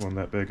think I have one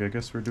that big. I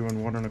guess we're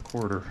doing 1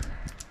 1/4.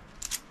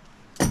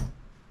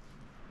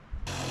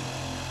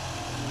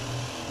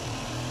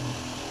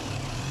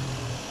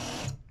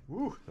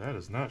 Ooh, that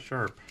is not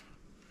sharp.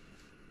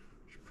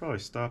 Should probably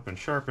stop and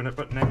sharpen it,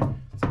 but nah,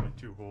 it's only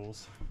 2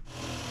 holes.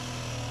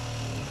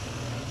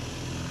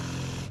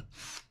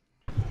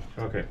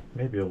 Okay,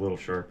 maybe a little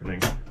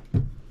sharpening.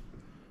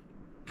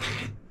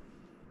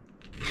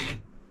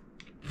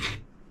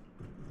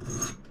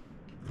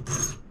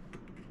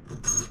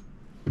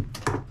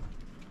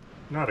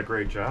 Not a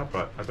great job,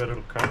 but I bet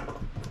it'll cut.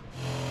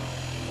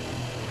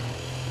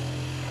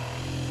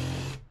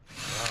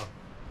 Wow,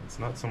 it's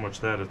not so much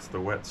that, it's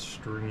the wet,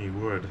 stringy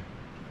wood.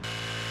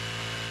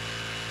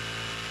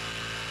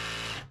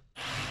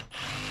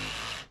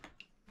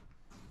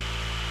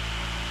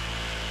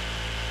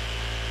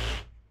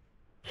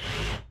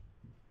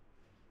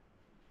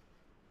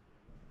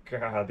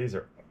 God, these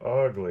are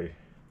ugly.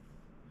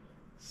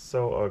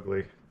 So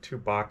ugly. Too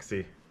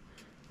boxy.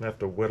 I have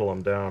to whittle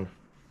them down.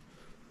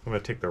 I'm going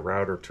to take the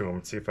router to them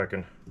and see if I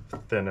can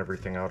thin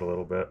everything out a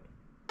little bit.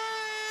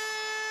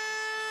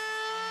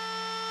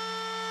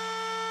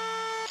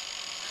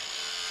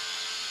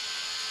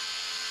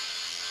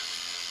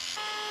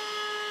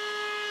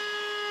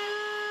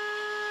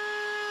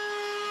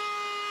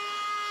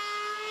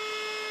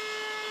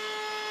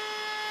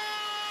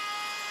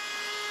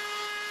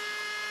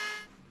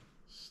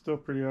 Still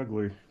pretty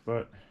ugly,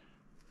 but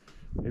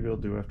maybe I'll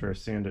do after I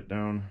sand it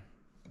down.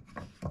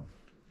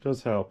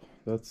 Does help.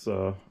 That's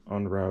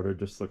unrouted,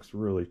 just looks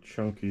really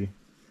chunky.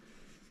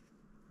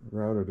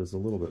 Routed is a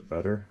little bit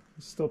better.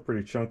 It's still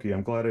pretty chunky.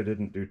 I'm glad I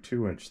didn't do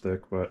 2-inch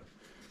thick, but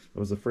I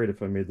was afraid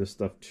if I made this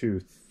stuff too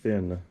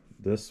thin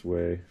this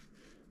way,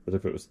 that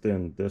if it was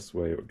thin this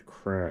way it would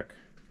crack.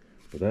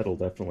 But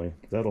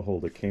that'll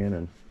hold a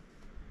cannon.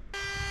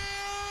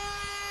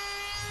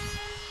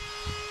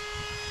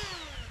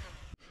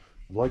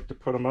 I'd like to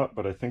put them up,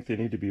 but I think they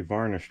need to be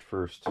varnished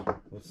first.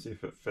 Let's see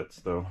if it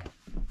fits though.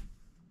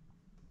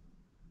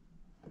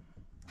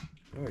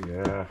 Oh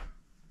yeah,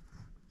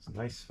 it's a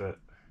nice fit.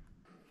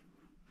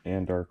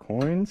 And our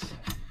coins.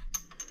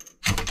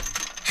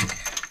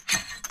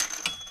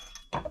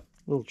 A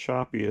little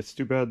choppy. It's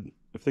too bad.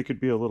 If they could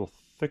be a little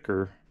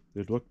thicker,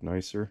 they'd look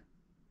nicer.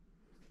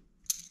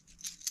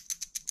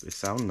 They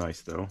sound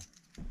nice though.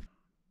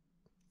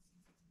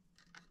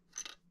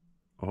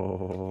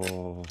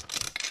 Oh,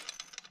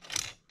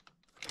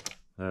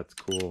 that's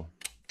cool.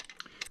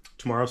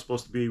 Tomorrow's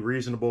supposed to be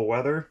reasonable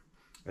weather.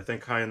 I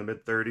think high in the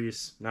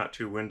mid-30s, not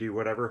too windy,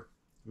 whatever.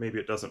 Maybe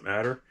it doesn't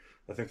matter.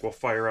 I think we'll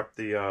fire up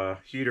the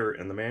heater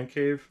in the man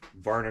cave,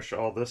 varnish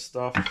all this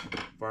stuff,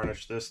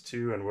 varnish this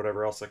too, and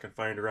whatever else I can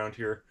find around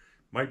here.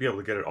 Might be able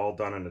to get it all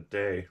done in a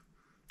day,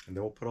 and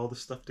then we'll put all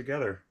this stuff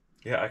together.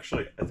 Yeah,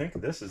 actually, I think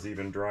this is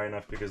even dry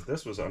enough because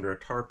this was under a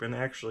tarp and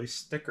actually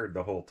stickered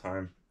the whole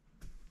time.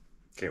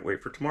 Can't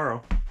wait for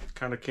tomorrow.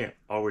 Kind of can't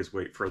always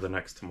wait for the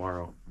next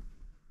tomorrow.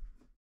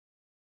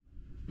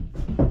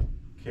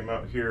 Came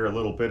out here a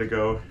little bit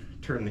ago,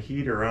 turned the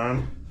heater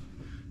on,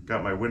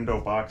 got my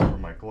window box for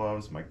my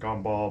gloves, my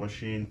gumball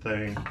machine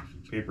thing,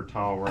 paper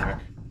towel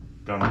rack,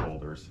 gun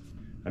holders.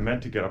 I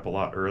meant to get up a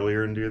lot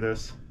earlier and do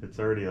this. It's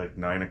already like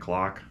 9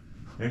 o'clock.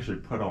 I actually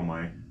put all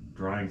my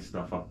drying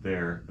stuff up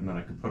there, and then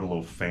I could put a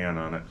little fan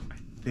on it.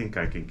 I think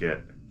I can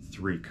get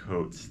 3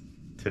 coats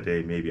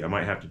today maybe. I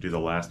might have to do the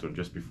last one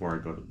just before I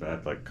go to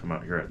bed, like come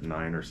out here at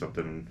 9 or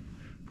something and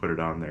put it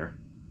on there.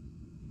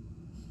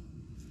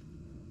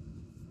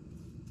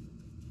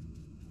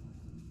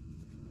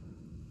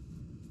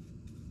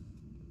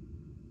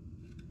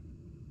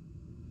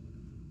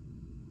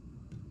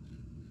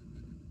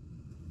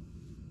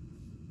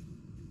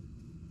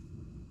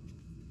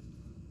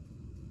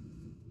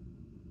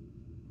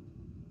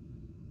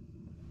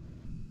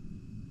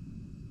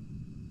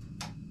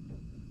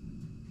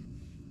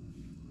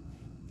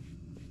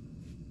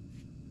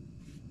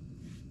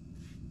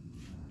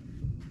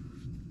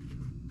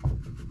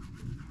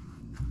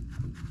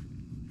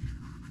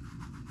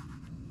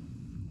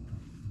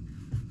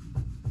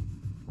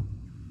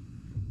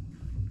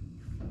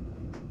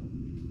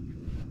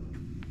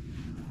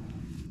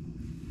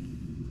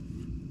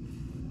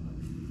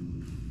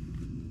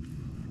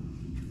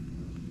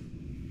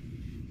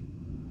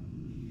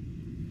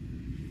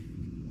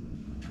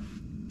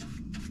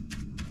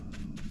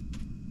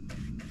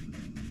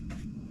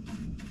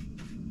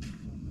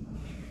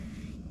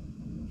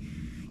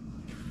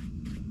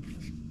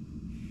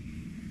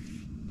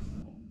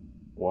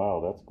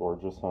 Wow, that's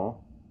gorgeous, huh?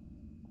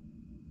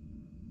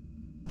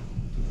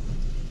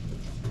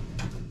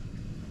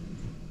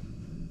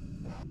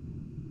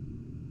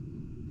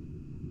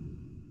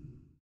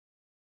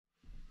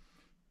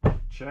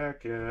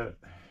 jacket.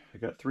 I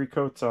got 3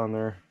 coats on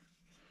there.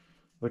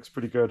 Looks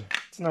pretty good.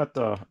 It's not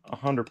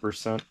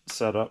 100%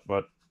 set up,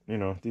 but you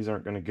know, these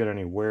aren't going to get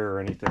any wear or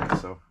anything,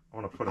 so I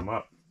want to put them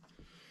up.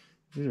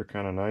 These are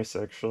kind of nice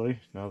actually,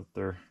 now that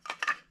they're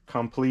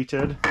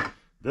completed.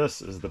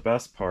 This is the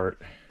best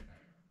part.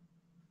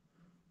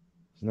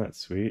 Isn't that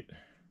sweet?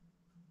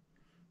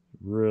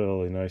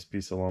 Really nice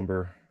piece of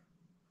lumber.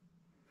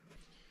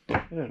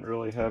 I didn't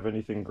really have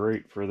anything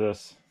great for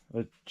this.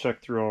 I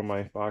checked through all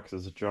my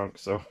boxes of junk,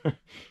 so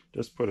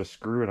just put a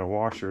screw in a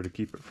washer to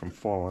keep it from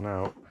falling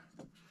out.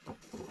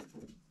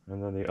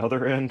 And then the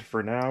other end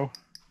for now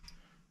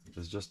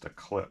is just a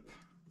clip.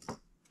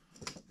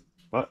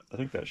 But I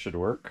think that should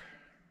work.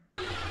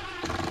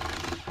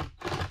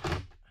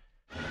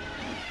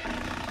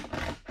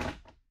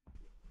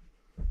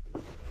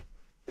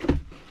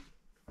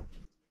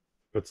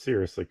 But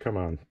seriously, come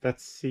on,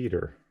 that's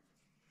cedar.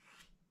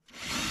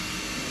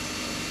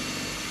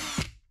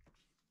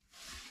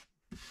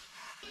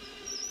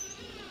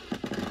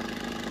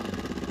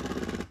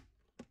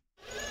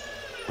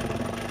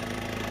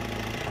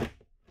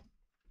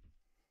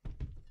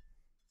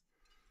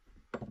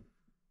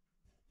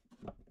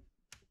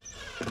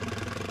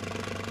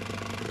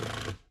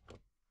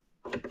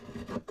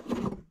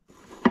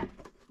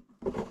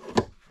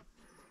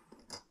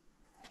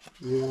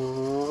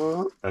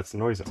 That's the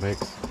noise it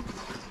makes.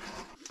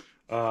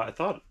 I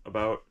thought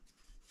about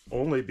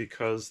only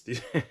because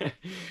these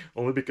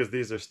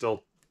these are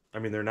still, I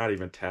mean, they're not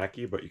even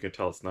tacky, but you can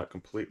tell it's not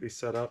completely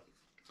set up,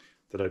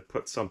 that I'd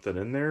put something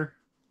in there,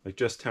 like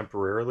just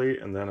temporarily,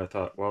 and then I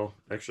thought, well,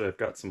 actually I've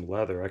got some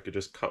leather. I could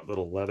just cut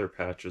little leather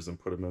patches and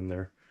put them in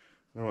there.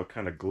 I don't know what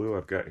kind of glue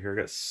I've got here.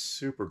 I got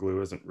super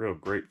glue. Isn't real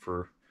great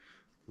for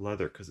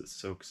leather because it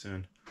soaks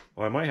in.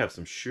 Well, I might have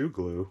some shoe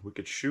glue. We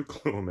could shoe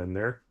glue them in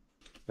there.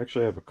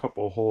 Actually, I have a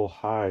couple whole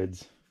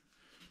hides,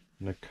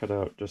 and I cut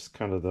out just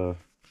kind of the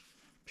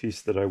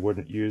piece that I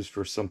wouldn't use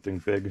for something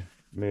big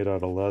made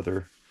out of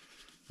leather.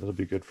 That'll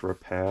be good for a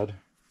pad.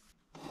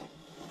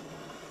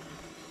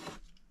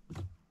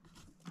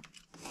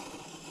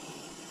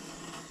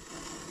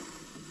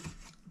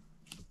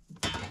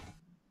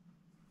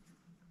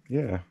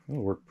 Yeah,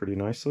 that'll work pretty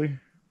nicely.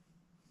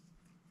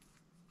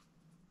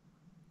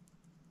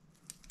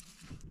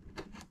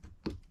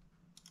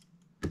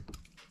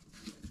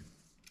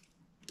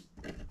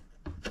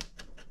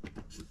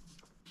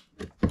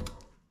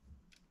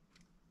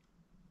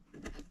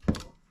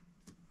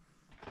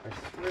 I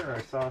swear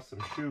I saw some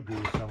shoe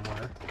glue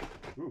somewhere.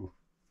 Ooh,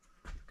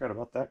 forgot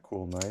about that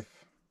cool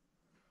knife.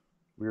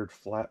 Weird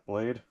flat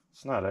blade.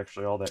 It's not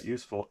actually all that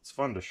useful. It's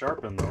fun to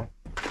sharpen though.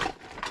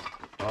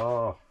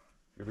 Oh,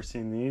 you ever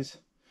seen these?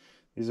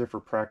 These are for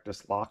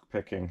practice lock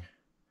picking.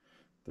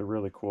 They're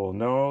really cool.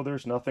 No,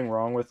 there's nothing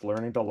wrong with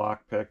learning to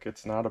lock pick.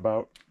 It's not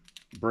about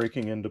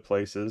breaking into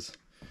places.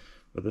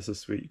 But this is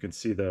sweet. You can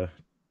see the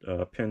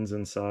pins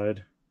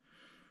inside.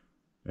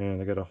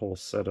 And I got a whole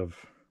set of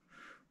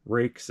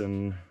rakes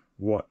and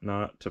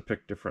whatnot to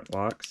pick different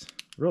locks.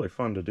 Really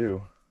fun to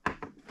do.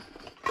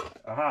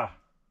 Aha!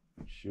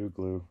 Shoe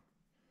glue.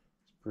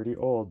 It's pretty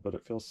old, but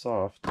it feels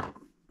soft.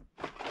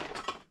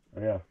 Oh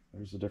yeah,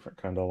 there's a different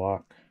kind of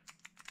lock.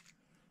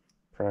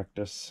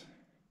 Practice.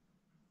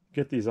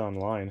 Get these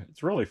online.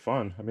 It's really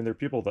fun. I mean, there are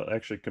people that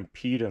actually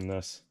compete in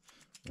this,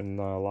 in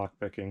lock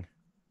picking.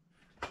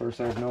 Of course,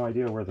 I have no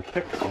idea where the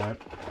picks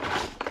went.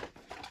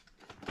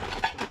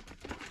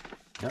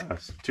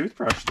 Yes,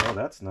 toothbrush though,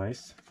 that's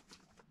nice.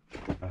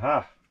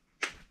 Aha!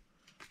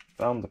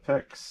 Found the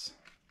picks.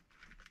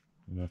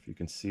 I don't know if you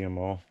can see them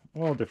all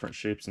different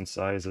shapes and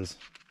sizes.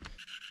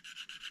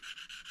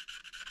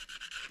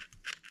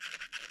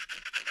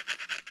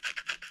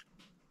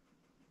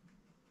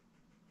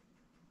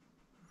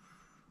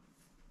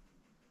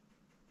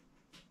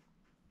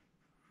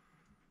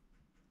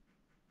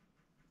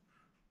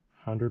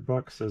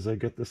 $100 as I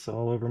get this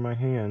all over my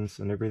hands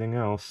and everything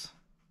else.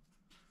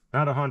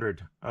 Not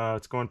 100.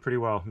 It's going pretty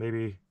well.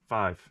 Maybe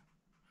 5.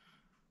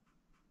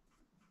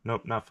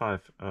 Nope, not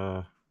 5.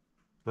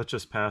 Let's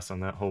just pass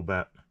on that whole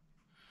bet.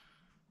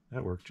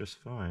 That worked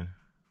just fine.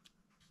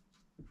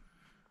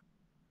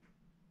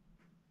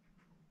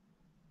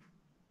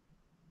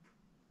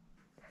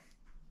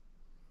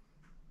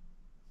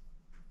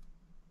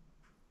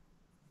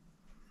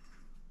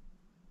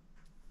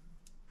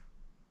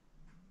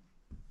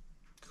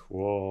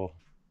 Cool.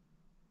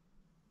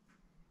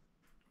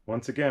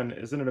 Once again,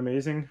 isn't it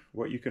amazing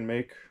what you can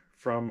make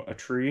from a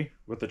tree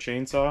with a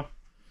chainsaw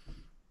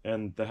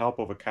and the help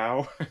of a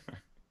cow?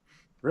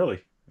 Really,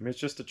 I mean, it's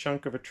just a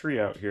chunk of a tree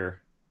out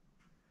here.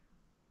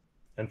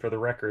 And for the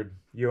record,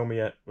 you owe me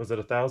at, was it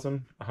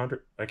 1,000?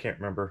 100? I can't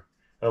remember.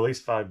 At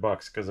least $5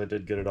 because I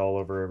did get it all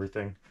over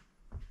everything.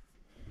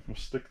 We'll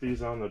stick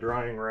these on the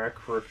drying rack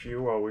for a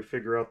few while we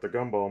figure out the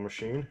gumball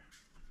machine.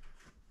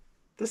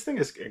 This thing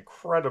is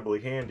incredibly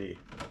handy.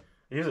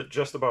 I use it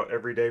just about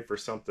every day for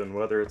something,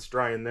 whether it's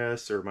drying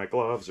this or my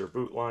gloves or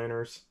boot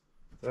liners.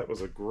 That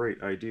was a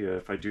great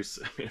idea. I got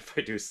some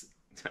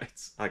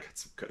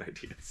good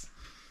ideas.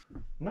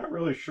 I'm not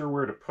really sure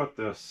where to put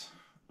this.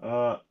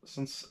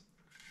 Since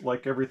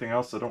like everything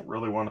else, I don't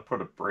really want to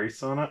put a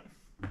brace on it.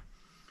 It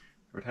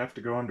would have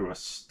to go onto a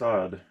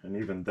stud, and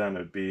even then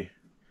it'd be,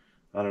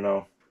 I don't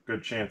know,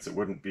 good chance it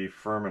wouldn't be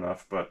firm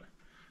enough, but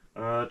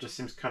it just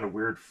seems kind of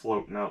weird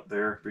floating out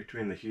there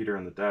between the heater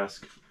and the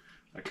desk.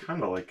 I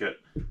kind of like it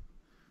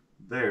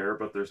there,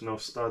 but there's no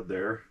stud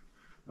there.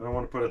 I don't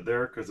want to put it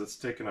there because it's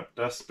taking up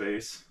desk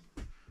space.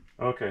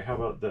 Okay, how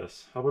about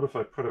this? How about if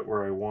I put it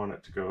where I want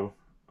it to go,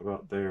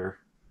 about there,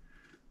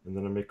 and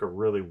then I make a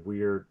really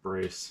weird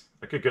brace.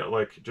 I could get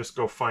like, just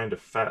go find a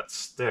fat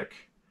stick.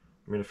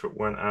 I mean, if it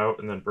went out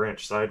and then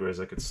branched sideways,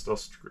 I could still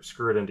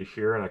screw it into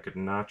here and I could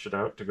notch it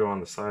out to go on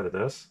the side of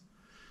this.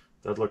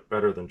 That'd look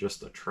better than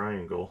just a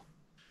triangle.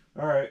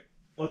 All right,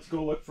 let's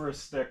go look for a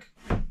stick.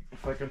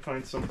 If I can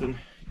find something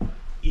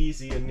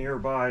easy and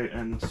nearby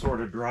and sort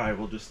of dry,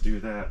 we'll just do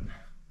that.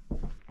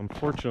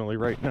 Unfortunately,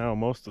 right now,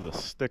 most of the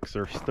sticks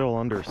are still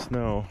under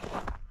snow.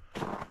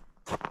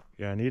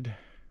 Yeah, I need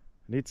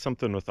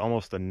something with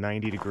almost a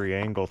 90-degree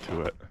angle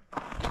to it.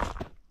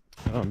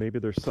 Oh, maybe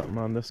there's something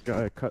on this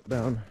guy I cut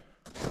down.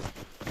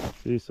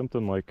 See,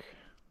 something like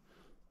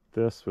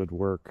this would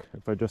work.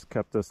 If I just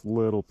kept this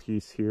little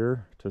piece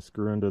here to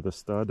screw into the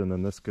stud, and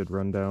then this could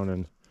run down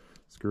and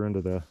screw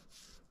into the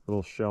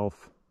little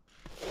shelf.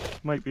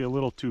 Might be a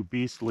little too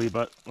beastly,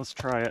 but let's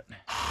try it.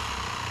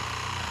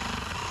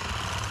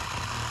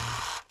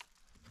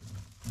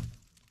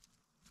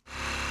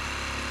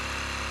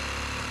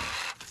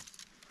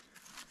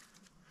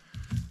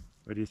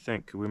 What do you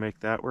think? Could we make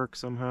that work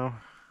somehow?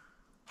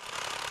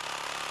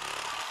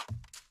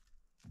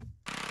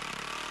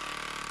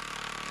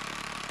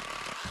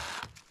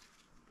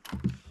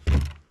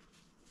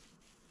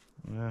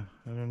 Yeah,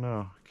 I don't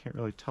know. I can't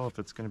really tell if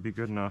it's going to be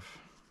good enough.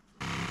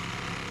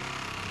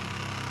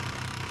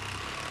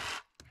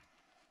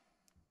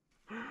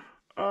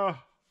 Oh,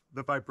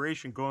 the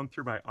vibration going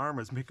through my arm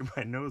is making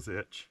my nose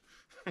itch.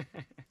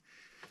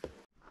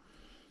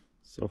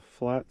 So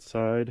flat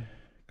side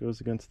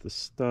goes against the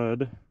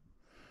stud.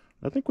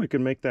 I think we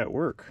can make that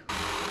work.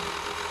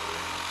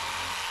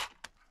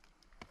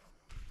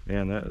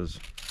 Man, that is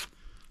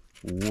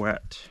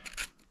wet.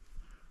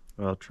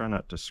 Well, try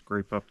not to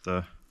scrape up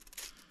the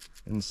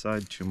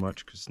inside too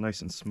much because it's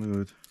nice and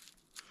smooth.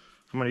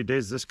 How many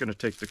days is this going to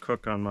take to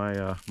cook on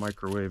my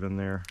microwave in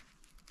there?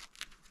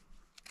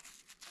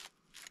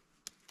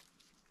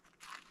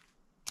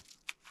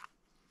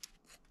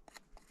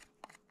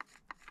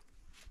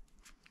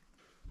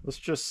 Let's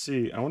just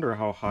see. I wonder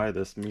how high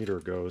this meter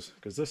goes,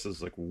 because this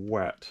is like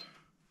wet.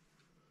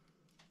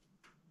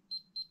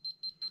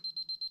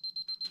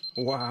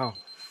 Wow,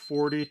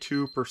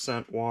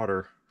 42%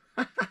 water.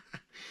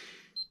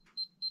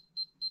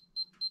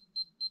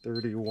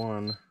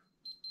 31.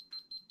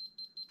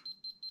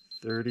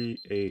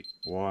 38.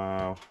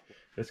 Wow.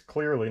 It's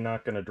clearly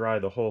not going to dry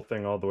the whole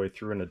thing all the way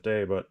through in a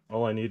day, but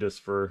all I need is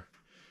for,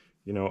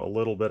 you know, a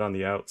little bit on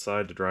the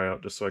outside to dry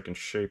out just so I can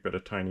shape it a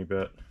tiny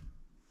bit.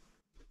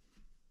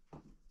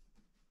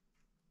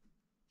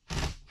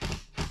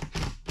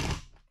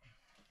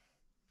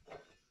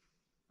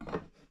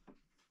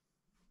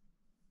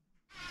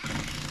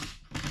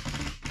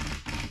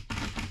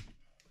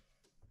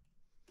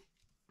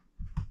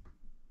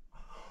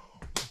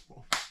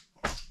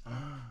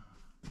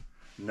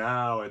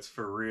 Now it's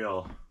for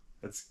real.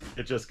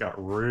 It just got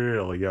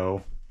real,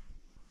 yo.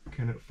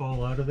 Can it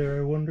fall out of there,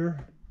 I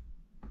wonder?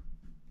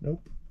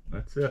 Nope,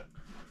 that's it.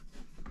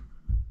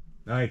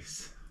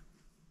 Nice.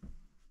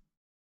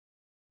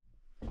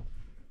 Let's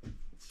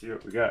see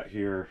what we got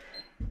here.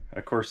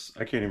 Of course, I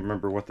can't even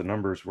remember what the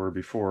numbers were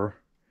before.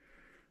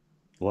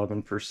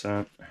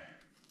 11%,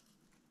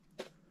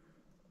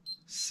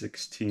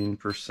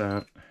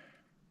 16%,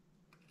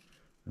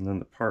 and then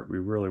the part we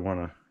really want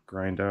to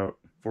grind out,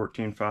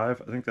 14.5.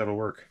 I think that'll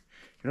work.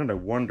 You know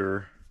what I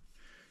wonder?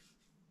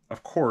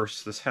 Of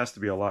course, this has to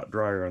be a lot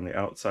drier on the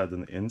outside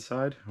than the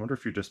inside. I wonder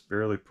if you just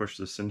barely push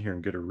this in here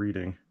and get a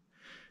reading.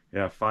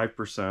 Yeah,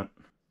 5%.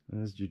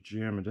 As you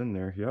jam it in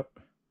there, yep.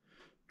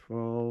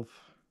 12,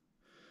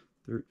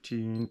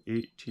 13,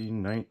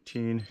 18,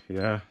 19.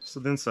 Yeah, so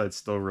the inside's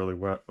still really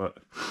wet, but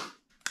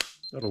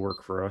that'll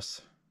work for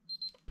us.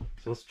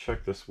 So let's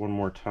check this one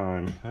more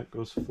time. That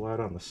goes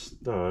flat on the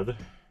stud.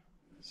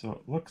 So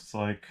it looks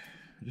like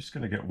I'm just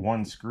going to get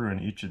one screw in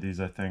each of these,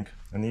 I think.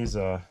 And these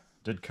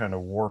did kind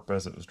of warp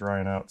as it was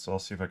drying out, so I'll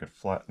see if I could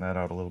flatten that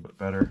out a little bit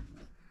better.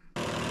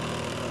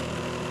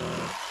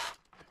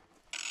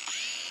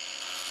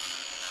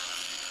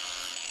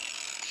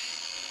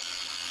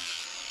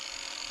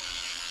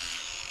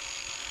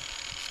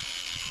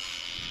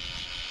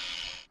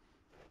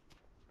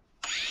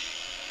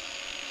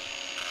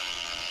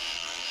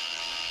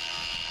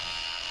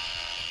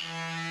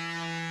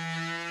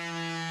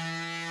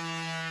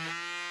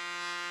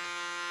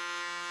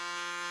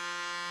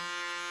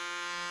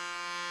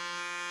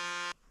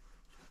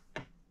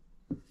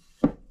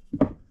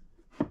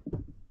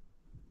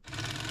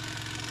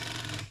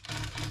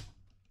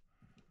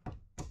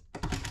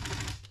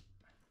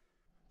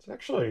 It's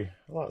actually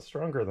a lot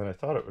stronger than I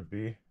thought it would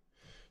be.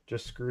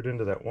 Just screwed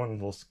into that one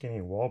little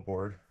skinny wall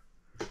board.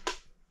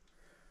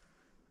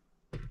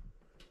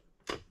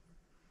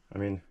 I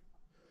mean,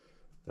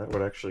 that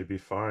would actually be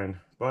fine,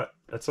 but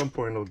at some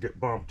point it'll get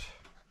bumped.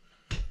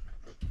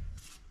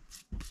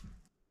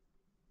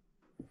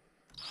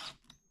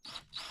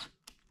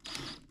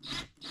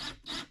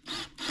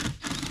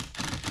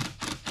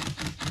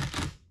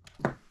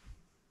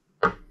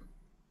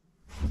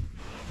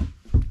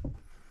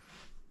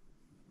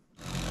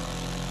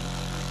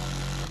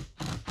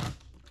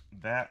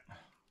 That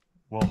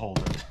will hold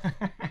it.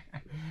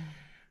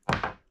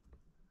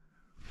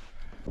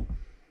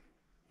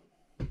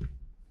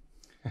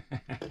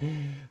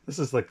 This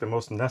is like the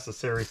most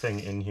necessary thing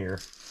in here.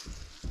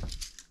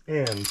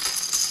 And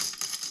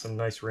some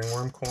nice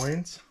ringworm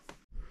coins.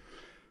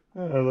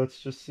 Let's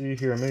just see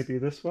here, maybe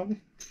this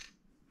one.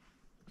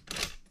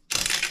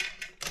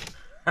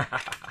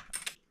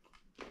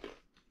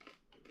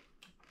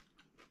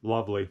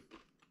 Lovely.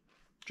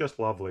 Just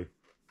lovely.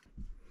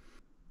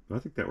 I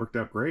think that worked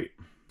out great.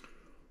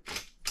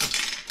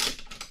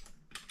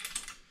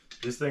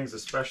 These things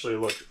especially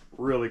looked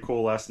really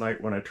cool last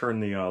night when I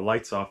turned the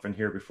lights off in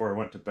here before I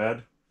went to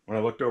bed. When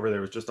I looked over,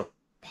 there was just a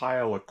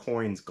pile of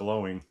coins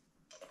glowing.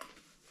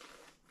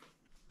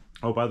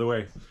 Oh, by the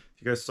way, if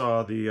you guys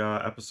saw the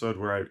episode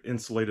where I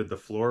insulated the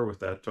floor with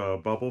that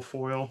bubble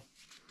foil,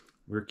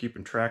 we were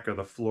keeping track of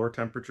the floor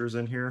temperatures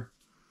in here.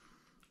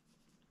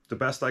 The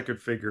best I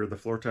could figure, the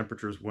floor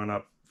temperatures went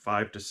up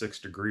 5 to 6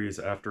 degrees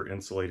after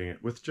insulating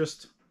it with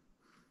just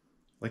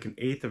like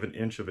 1/8 of an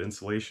inch of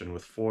insulation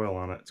with foil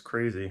on it. It's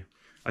crazy.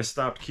 I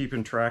stopped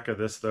keeping track of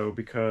this though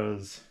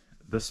because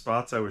the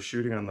spots I was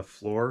shooting on the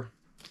floor,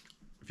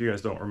 if you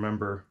guys don't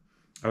remember,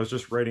 I was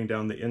just writing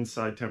down the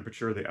inside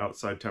temperature, the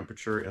outside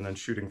temperature, and then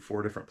shooting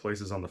 4 different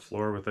places on the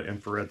floor with the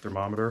infrared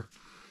thermometer.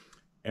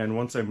 And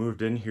once I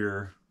moved in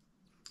here,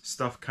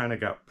 stuff kind of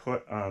got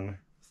put on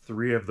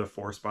 3 of the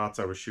 4 spots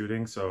I was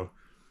shooting, so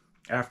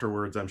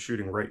afterwards I'm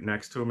shooting right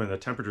next to them and the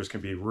temperatures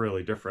can be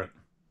really different.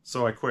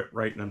 So I quit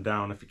writing them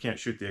down. If you can't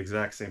shoot the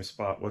exact same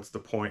spot, what's the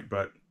point?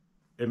 But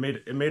it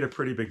made a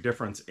pretty big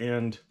difference.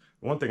 And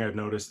one thing I've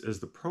noticed is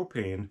the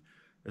propane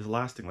is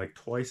lasting like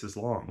twice as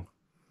long.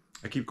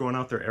 I keep going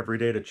out there every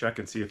day to check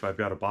and see if I've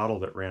got a bottle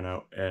that ran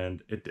out,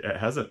 and it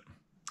hasn't.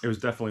 It was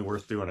definitely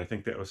worth doing. I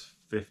think that was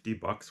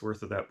 $50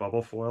 worth of that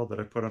bubble foil that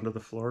I put under the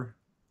floor.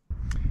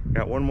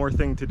 Got one more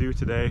thing to do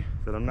today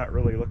that I'm not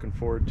really looking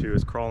forward to,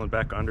 is crawling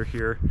back under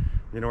here.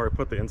 You know where I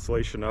put the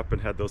insulation up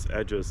and had those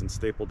edges and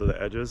stapled to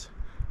the edges?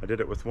 I did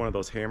it with one of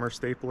those hammer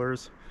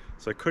staplers,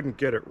 so I couldn't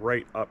get it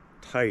right up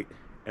tight,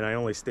 and I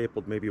only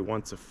stapled maybe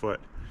once a foot.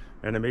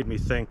 And it made me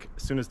think,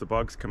 as soon as the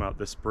bugs come out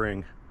this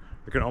spring,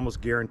 I can almost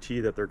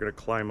guarantee that they're going to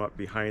climb up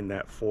behind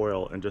that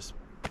foil and just,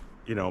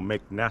 you know,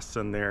 make nests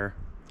in there.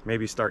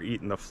 Maybe start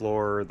eating the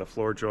floor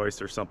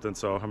joists or something.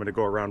 So I'm going to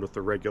go around with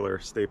the regular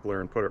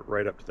stapler and put it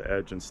right up to the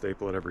edge and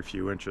staple it every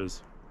few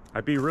inches.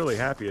 I'd be really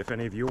happy if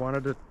any of you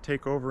wanted to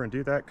take over and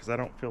do that, because I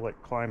don't feel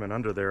like climbing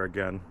under there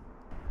again.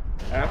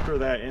 After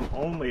that, and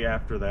only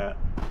after that,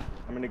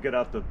 I'm going to get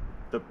out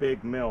the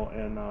big mill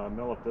and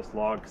mill up this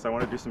log, because I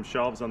want to do some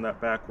shelves on that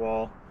back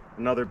wall,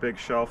 another big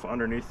shelf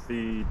underneath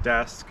the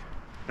desk,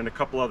 and a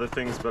couple other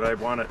things. But I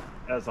want it,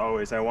 as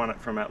always, I want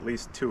it from at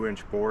least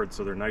 2-inch boards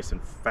so they're nice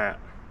and fat.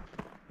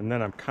 And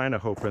then I'm kind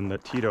of hoping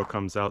that Tito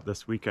comes out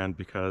this weekend,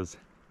 because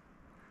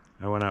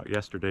I went out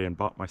yesterday and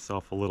bought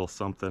myself a little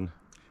something.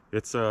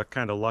 It's a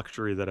kind of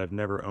luxury that I've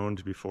never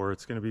owned before.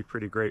 It's going to be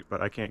pretty great,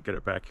 but I can't get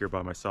it back here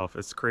by myself.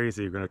 It's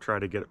crazy. You're going to try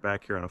to get it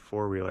back here on a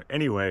 4-wheeler.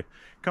 Anyway,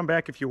 come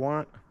back if you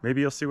want.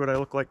 Maybe you'll see what I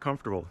look like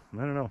comfortable.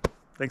 I don't know.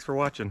 Thanks for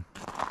watching.